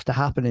would have to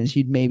happen is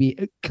you'd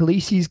maybe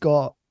Khaleesi's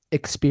got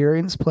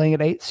experience playing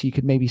at eight, so you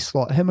could maybe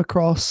slot him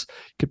across.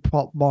 You could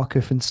pop Marco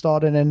van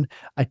Staden in.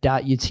 I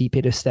doubt you'd see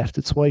Peter Steph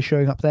Toy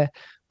showing up there.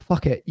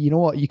 Fuck it. You know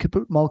what? You could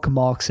put Malcolm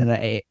Marks in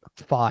at eight.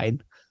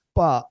 Fine.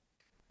 But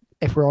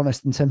if we're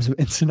honest, in terms of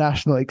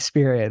international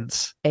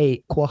experience,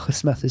 eight, Quacha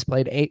Smith has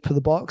played eight for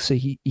the Boks, so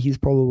he's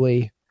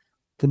probably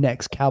the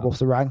next cab off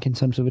the rank in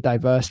terms of a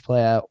diverse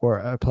player or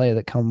a player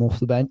that come off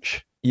the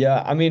bench.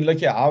 Yeah, I mean,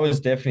 look, yeah, I was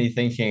definitely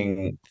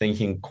thinking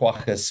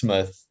Quagga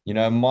Smith. You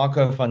know,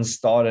 Marco van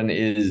Staden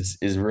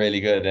is really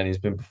good and he's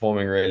been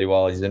performing really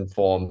well. He's in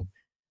form.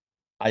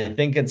 I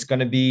think it's going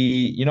to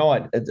be, you know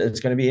what,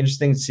 it's going to be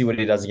interesting to see what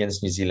he does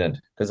against New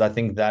Zealand because I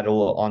think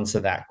that'll answer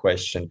that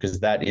question because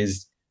that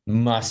is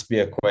must be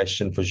a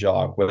question for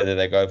Jacques whether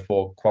they go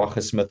for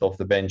Quagga Smith off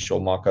the bench or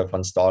Marco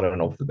van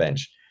Staden off the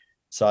bench.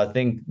 So I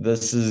think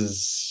this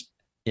is,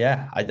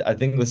 yeah, I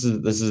think this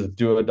is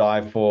do or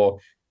die for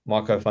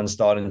Marco van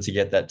Staden to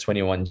get that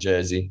 21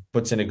 jersey.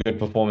 Puts in a good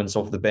performance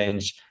off the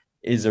bench,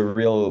 is a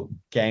real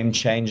game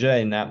changer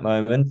in that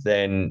moment,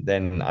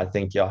 then I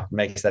think yeah,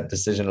 makes that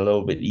decision a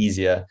little bit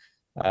easier.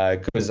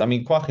 Because I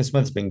mean, Quacker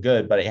Smith's been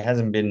good, but it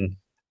hasn't been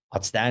Yeah,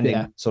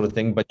 outstanding sort of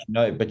thing. But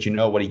you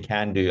know what he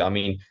can do. I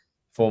mean,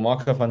 for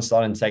Marco van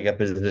Staden to take a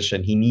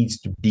position, he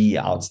needs to be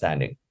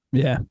outstanding.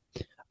 yeah,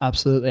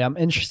 absolutely. I'm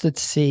interested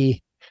to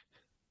see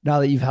now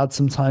that you've had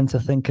some time to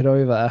think it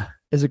over.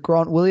 Is it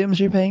Grant Williams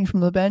you're paying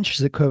from the bench?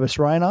 Is it Curvis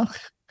Reinach?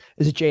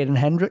 Is it Jaden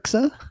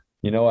Hendrickson?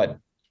 You know what?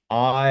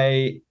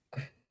 I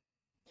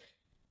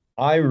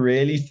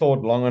really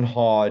thought long and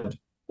hard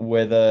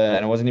whether,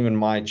 and it wasn't even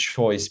my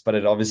choice, but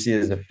it obviously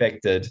is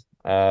affected.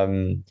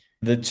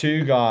 The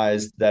two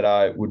guys that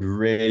I would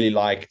really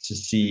like to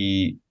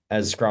see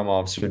as scrum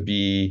offs would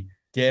be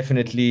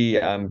definitely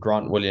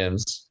Grant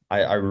Williams.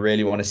 I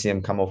really want to see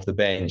him come off the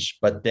bench.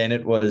 But then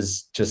it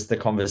was just the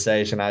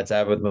conversation I had to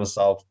have with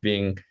myself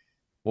being,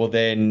 well,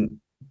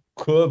 then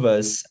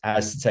Curvis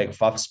has to take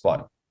fifth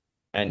spot.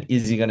 And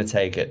is he going to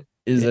take it?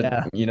 Is it,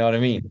 Yeah. you know what I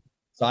mean?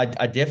 So I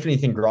definitely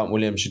think Grant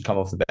Williams should come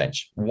off the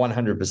bench,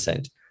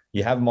 100%.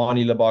 You have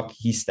Marnie Lebach,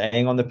 he's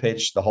staying on the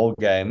pitch the whole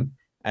game.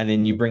 And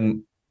then you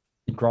bring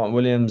Grant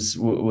Williams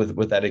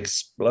with that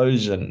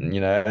explosion,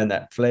 and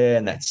that flair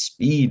and that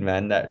speed,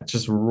 man, that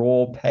just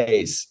raw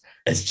pace.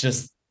 It's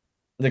just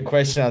the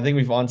question. I think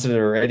we've answered it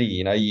already.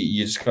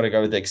 You just got to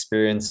go with the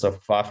experience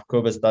of Faf.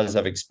 Kubas does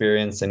have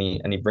experience, and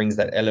he brings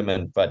that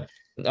element. But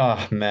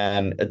oh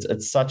man,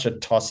 it's such a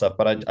toss up.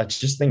 But I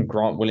just think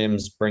Grant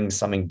Williams brings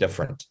something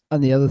different.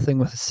 And the other thing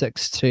with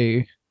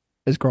 6'2"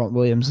 is Grant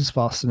Williams is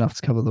fast enough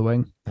to cover the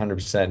wing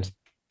 100%.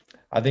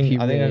 I if think you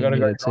I think I really got to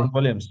go needed to. Grant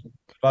Williams.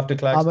 Faf de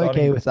Klerk I'm okay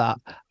starting. with that.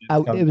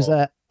 Come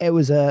It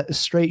was a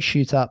straight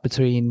shootout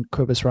between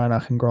Kubas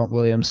Reinach and Grant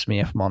Williams to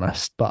me, if I'm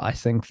honest. But I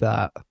think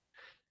that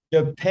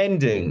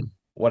depending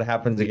what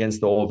happens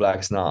against the All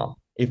Blacks now.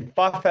 If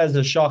Faf has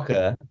a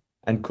shocker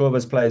and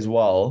Kubas plays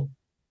well,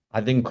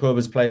 I think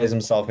Kubas plays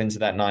himself into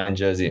that 9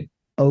 jersey.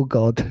 oh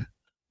god,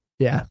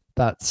 yeah,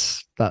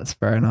 that's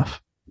fair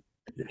enough.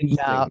 Now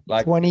Interesting.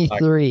 Like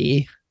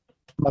 23,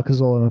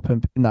 Marcus Olin.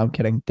 No, I'm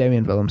kidding.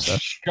 Damien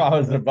Willemse. I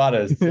was about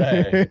to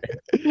say.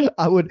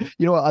 I would,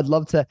 I'd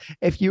love to.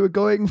 If you were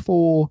going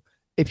for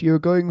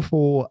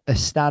a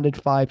standard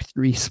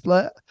 5-3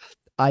 split,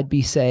 I'd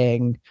be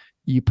saying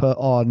you put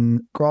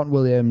on Grant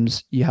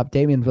Williams, you have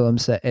Damien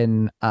Willemse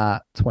in at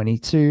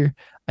 22,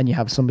 and you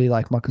have somebody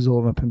like Marcus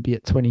Olin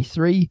at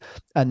 23,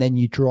 and then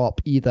you drop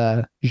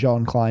either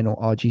Jean Klein or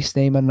RG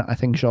Stamen. I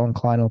think Jean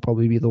Klein will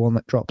probably be the one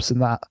that drops in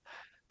that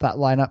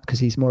lineup because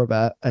he's more of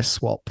a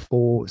swap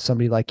for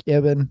somebody like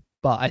Irvin.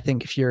 But I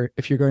think if you're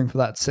going for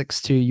that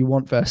 6-2, you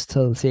want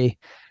versatility,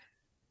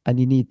 and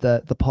you need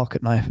the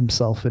pocket knife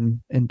himself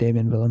in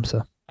Damien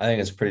Willemse. I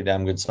think it's a pretty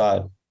damn good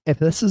side. If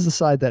this is the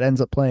side that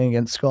ends up playing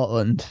against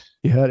Scotland,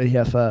 you heard it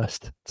here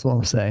first. That's all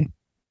I'm saying.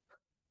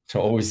 That's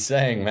what we're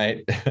saying,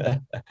 mate.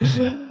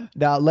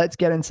 Now let's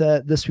get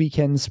into this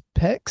weekend's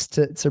picks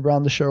to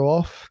round the show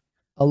off.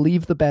 I'll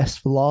leave the best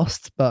for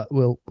last, but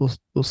we'll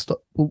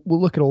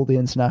look at all the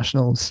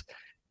internationals.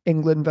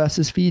 England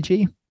versus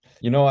Fiji.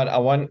 You know what? I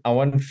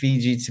want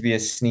Fiji to be a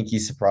sneaky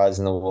surprise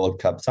in the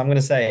World Cup. So I'm going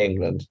to say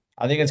England.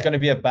 I think it's going to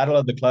be a battle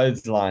of the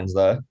clotheslines,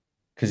 though,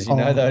 because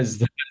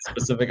those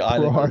specific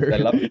islanders, they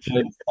love the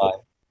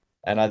clothesline.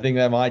 And I think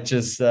they might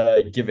just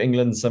give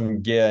England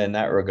some gear in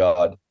that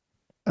regard.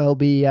 It'll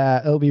be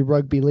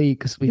rugby league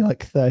because it'll be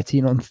like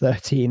 13 on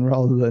 13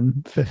 rather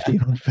than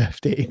 15 on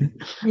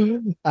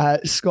 15.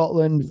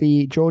 Scotland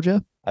v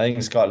Georgia. I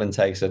think Scotland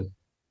takes it.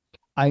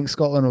 I think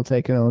Scotland will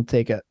take it. And will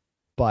take it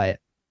by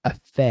a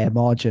fair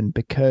margin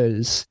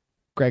because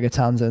Gregor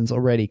Townsend's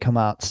already come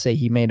out to say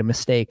he made a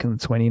mistake in the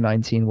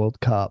 2019 World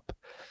Cup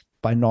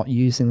by not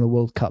using the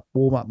World Cup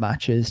warm-up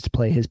matches to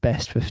play his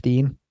best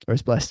 15 or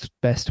his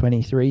best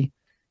 23.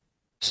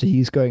 So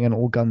he's going in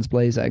all guns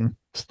blazing,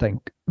 I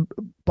think.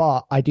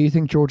 But I do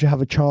think Georgia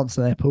have a chance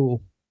in their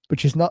pool,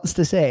 which is nuts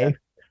to say,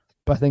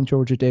 but I think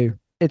Georgia do.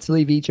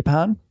 Italy v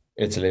Japan.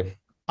 Italy.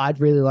 I'd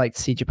really like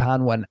to see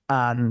Japan win,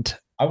 and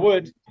I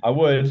would.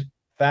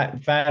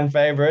 Fan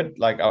favorite.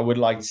 Like I would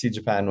like to see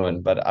Japan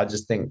win, but I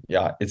just think,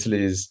 yeah,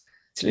 Italy's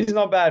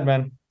not bad,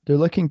 man. They're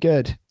looking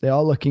good. They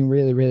are looking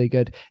really, really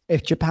good.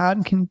 If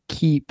Japan can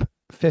keep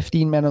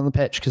 15 men on the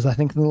pitch, because I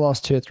think in the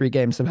last 2 or 3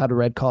 games they've had a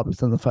red card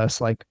within the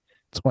first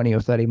 20 or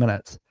 30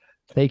 minutes.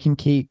 They can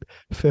keep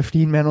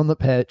 15 men on the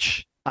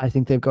pitch. I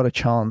think they've got a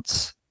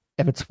chance.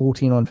 If it's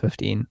 14 on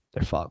 15,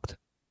 they're fucked,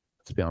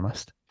 to be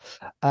honest.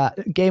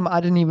 Game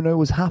I didn't even know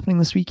was happening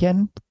this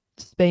weekend.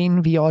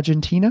 Spain v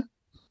Argentina.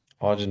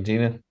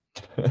 Argentina.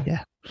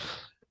 Yeah.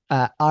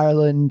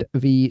 Ireland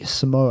v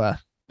Samoa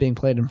being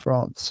played in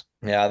France.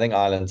 Yeah, I think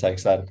Ireland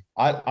takes that.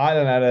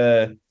 Ireland had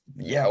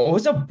it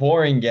was a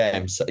boring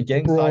game. So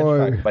getting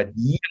sidetracked, but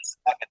yes,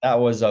 that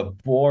was a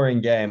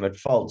boring game. It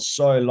felt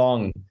so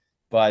long.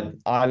 But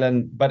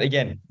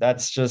again,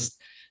 that's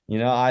just,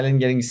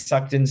 Ireland getting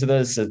sucked into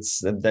this. It's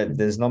that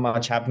there's not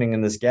much happening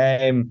in this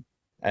game.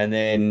 And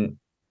then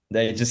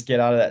they just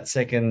get out of that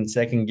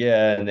second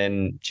gear and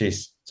then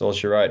geez, it's all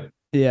she wrote.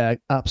 Yeah,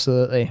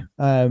 absolutely.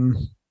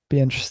 Be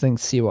interesting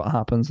to see what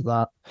happens with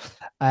that.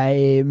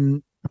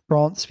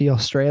 France v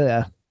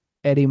Australia.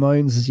 Eddie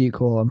Moans, as you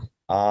call him.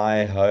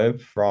 I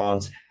hope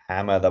France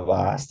hammer the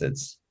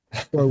bastards.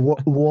 Bro,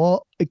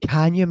 what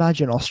can you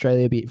imagine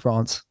Australia beat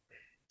France?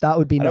 That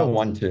would be nuts. I don't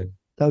want to.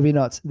 That would be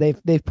nuts.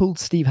 They've pulled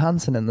Steve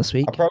Hansen in this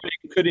week. I probably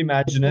could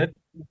imagine it.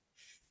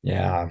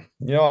 Yeah.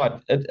 You know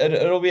what?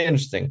 It'll be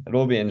interesting.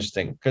 It'll be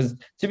interesting. Because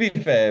to be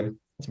fair,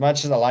 as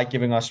much as I like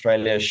giving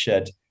Australia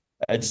shit,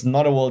 it's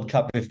not a World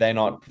Cup if they're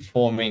not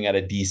performing at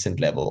a decent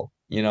level.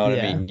 You know what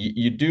I mean?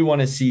 You do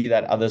want to see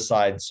that other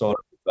side sort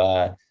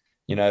of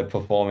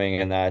performing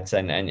in that,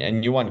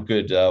 and you want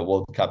good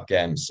World Cup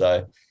games.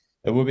 So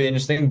it will be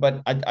interesting.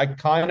 But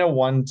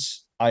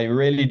I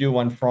really do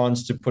want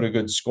France to put a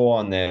good score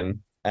on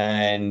them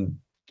and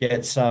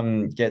get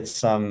some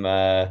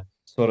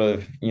sort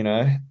of,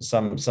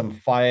 some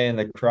fire in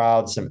the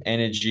crowd, some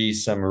energy,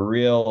 some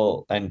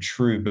real and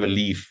true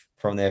belief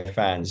from their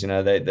fans.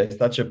 They're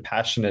such a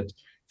passionate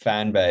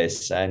fan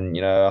base, and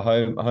a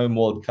home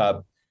World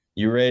Cup.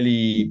 You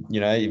really,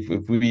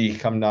 if we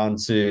come down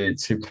to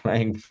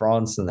playing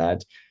France and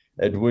that,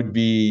 it would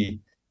be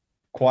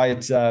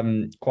quite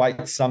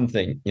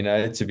something,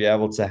 to be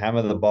able to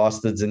hammer the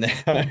bastards in their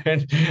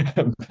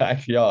own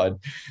backyard.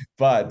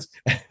 But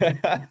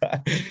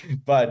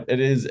but it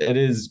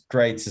is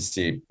great to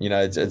see.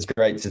 It's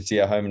great to see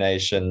a home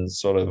nation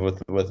sort of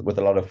with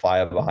a lot of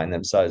fire behind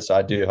them. So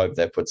I do hope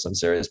they put some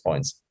serious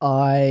points.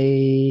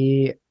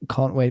 I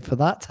can't wait for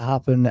that to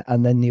happen,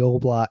 and then the All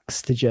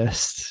Blacks to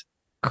just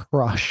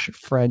crush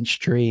French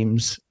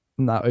dreams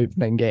in that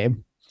opening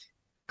game,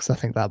 because I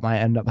think that might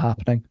end up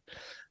happening.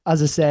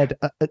 As I said,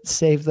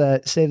 save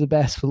the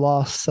best for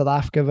last. South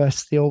Africa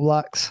versus the All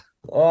Blacks.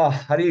 Oh,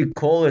 how do you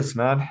call this,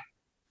 man?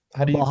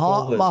 How do you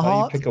call this? How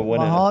do you pick a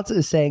winner? My heart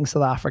is saying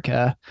South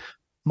Africa.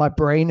 My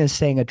brain is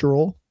saying a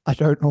draw. I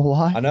don't know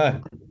why. I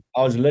know.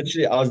 I was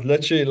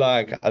literally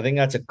like, I think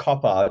that's a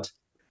cop out,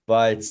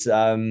 but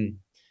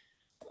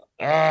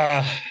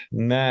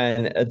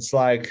man, it's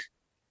like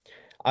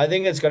I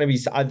think it's gonna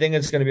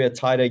be a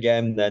tighter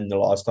game than the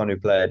last time we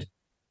played.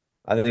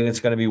 I think it's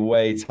gonna be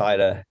way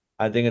tighter.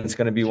 I think it's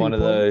gonna be 2 one of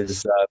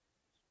points. those.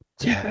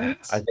 2 Yeah, I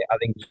points. think I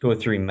think 2 or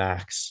 3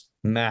 max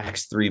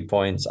 3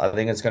 points. I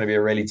think it's going to be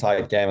a really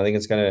tight game. I think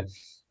it's going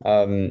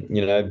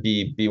to,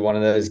 be one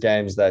of those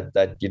games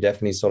that you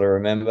definitely sort of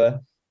remember,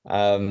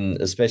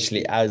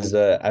 especially as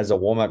a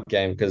warm up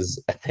game,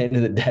 because at the end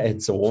of the day,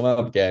 it's a warm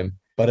up game,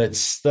 but it's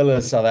still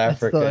a South It's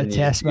still a African New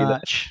test Zealand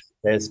match.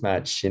 test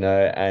match,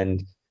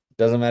 and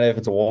doesn't matter if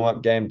it's a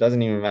warm-up game,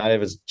 doesn't even matter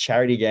if it's a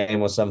charity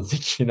game or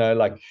something,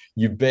 like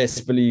you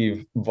best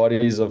believe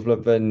bodies are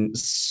flipping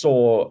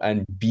sore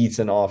and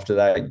beaten after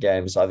that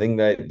game. So I think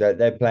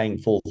they're playing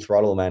full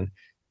throttle, man.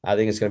 I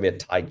think it's going to be a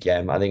tight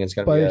game. I think it's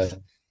going to be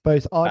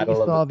Both a Ardie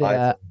battle of the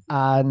Savia title.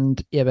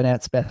 and Eben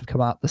Etzebeth have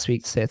come out this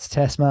week to say it's a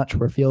test match.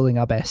 We're fielding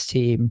our best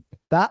team.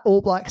 That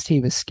All Blacks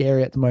team is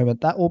scary at the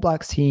moment. That All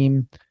Blacks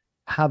team,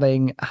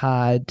 having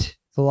had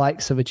the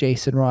likes of a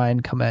Jason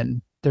Ryan come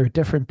in, they're a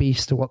different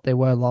beast to what they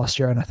were last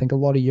year. And I think a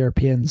lot of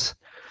Europeans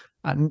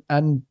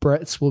and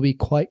Brits will be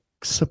quite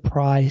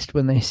surprised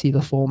when they see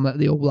the form that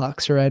the All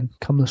Blacks are in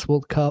come this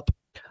World Cup.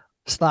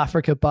 South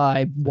Africa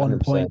by 1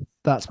 100%. point.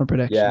 That's my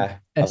prediction. Yeah,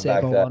 I SA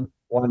back by that. 1.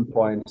 1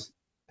 point.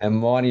 And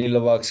Marnie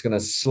Lubbock's going to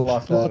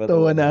slot Slot over the the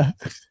winner.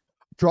 winner.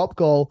 Drop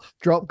goal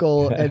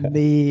in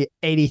the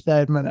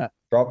 83rd minute.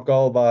 Drop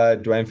goal by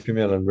Dwayne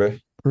Vermeulen, bro.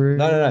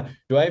 No.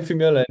 Dwayne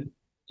Vermeulen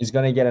is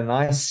going to get a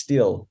nice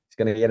steal. He's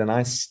going to get a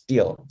nice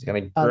steal. He's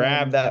going to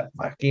grab that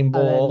fucking And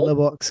then ball.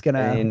 Lubbock's going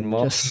to And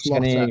just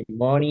slot it.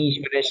 Marnie's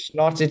going to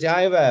slot it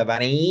over,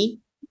 buddy.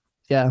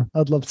 Yeah,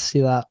 I'd love to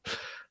see that.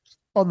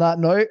 On that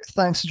note,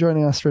 thanks for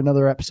joining us for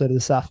another episode of the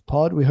SAF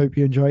Pod. We hope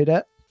you enjoyed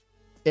it.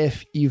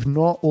 If you've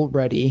not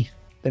already,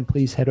 then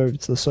please head over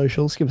to the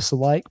socials, give us a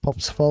like, pop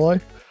us a follow.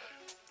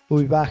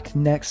 We'll be back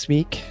next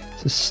week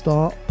to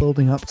start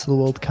building up to the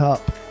World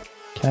Cup.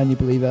 Can you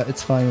believe it?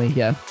 It's finally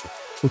here.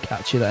 We'll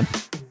catch you then.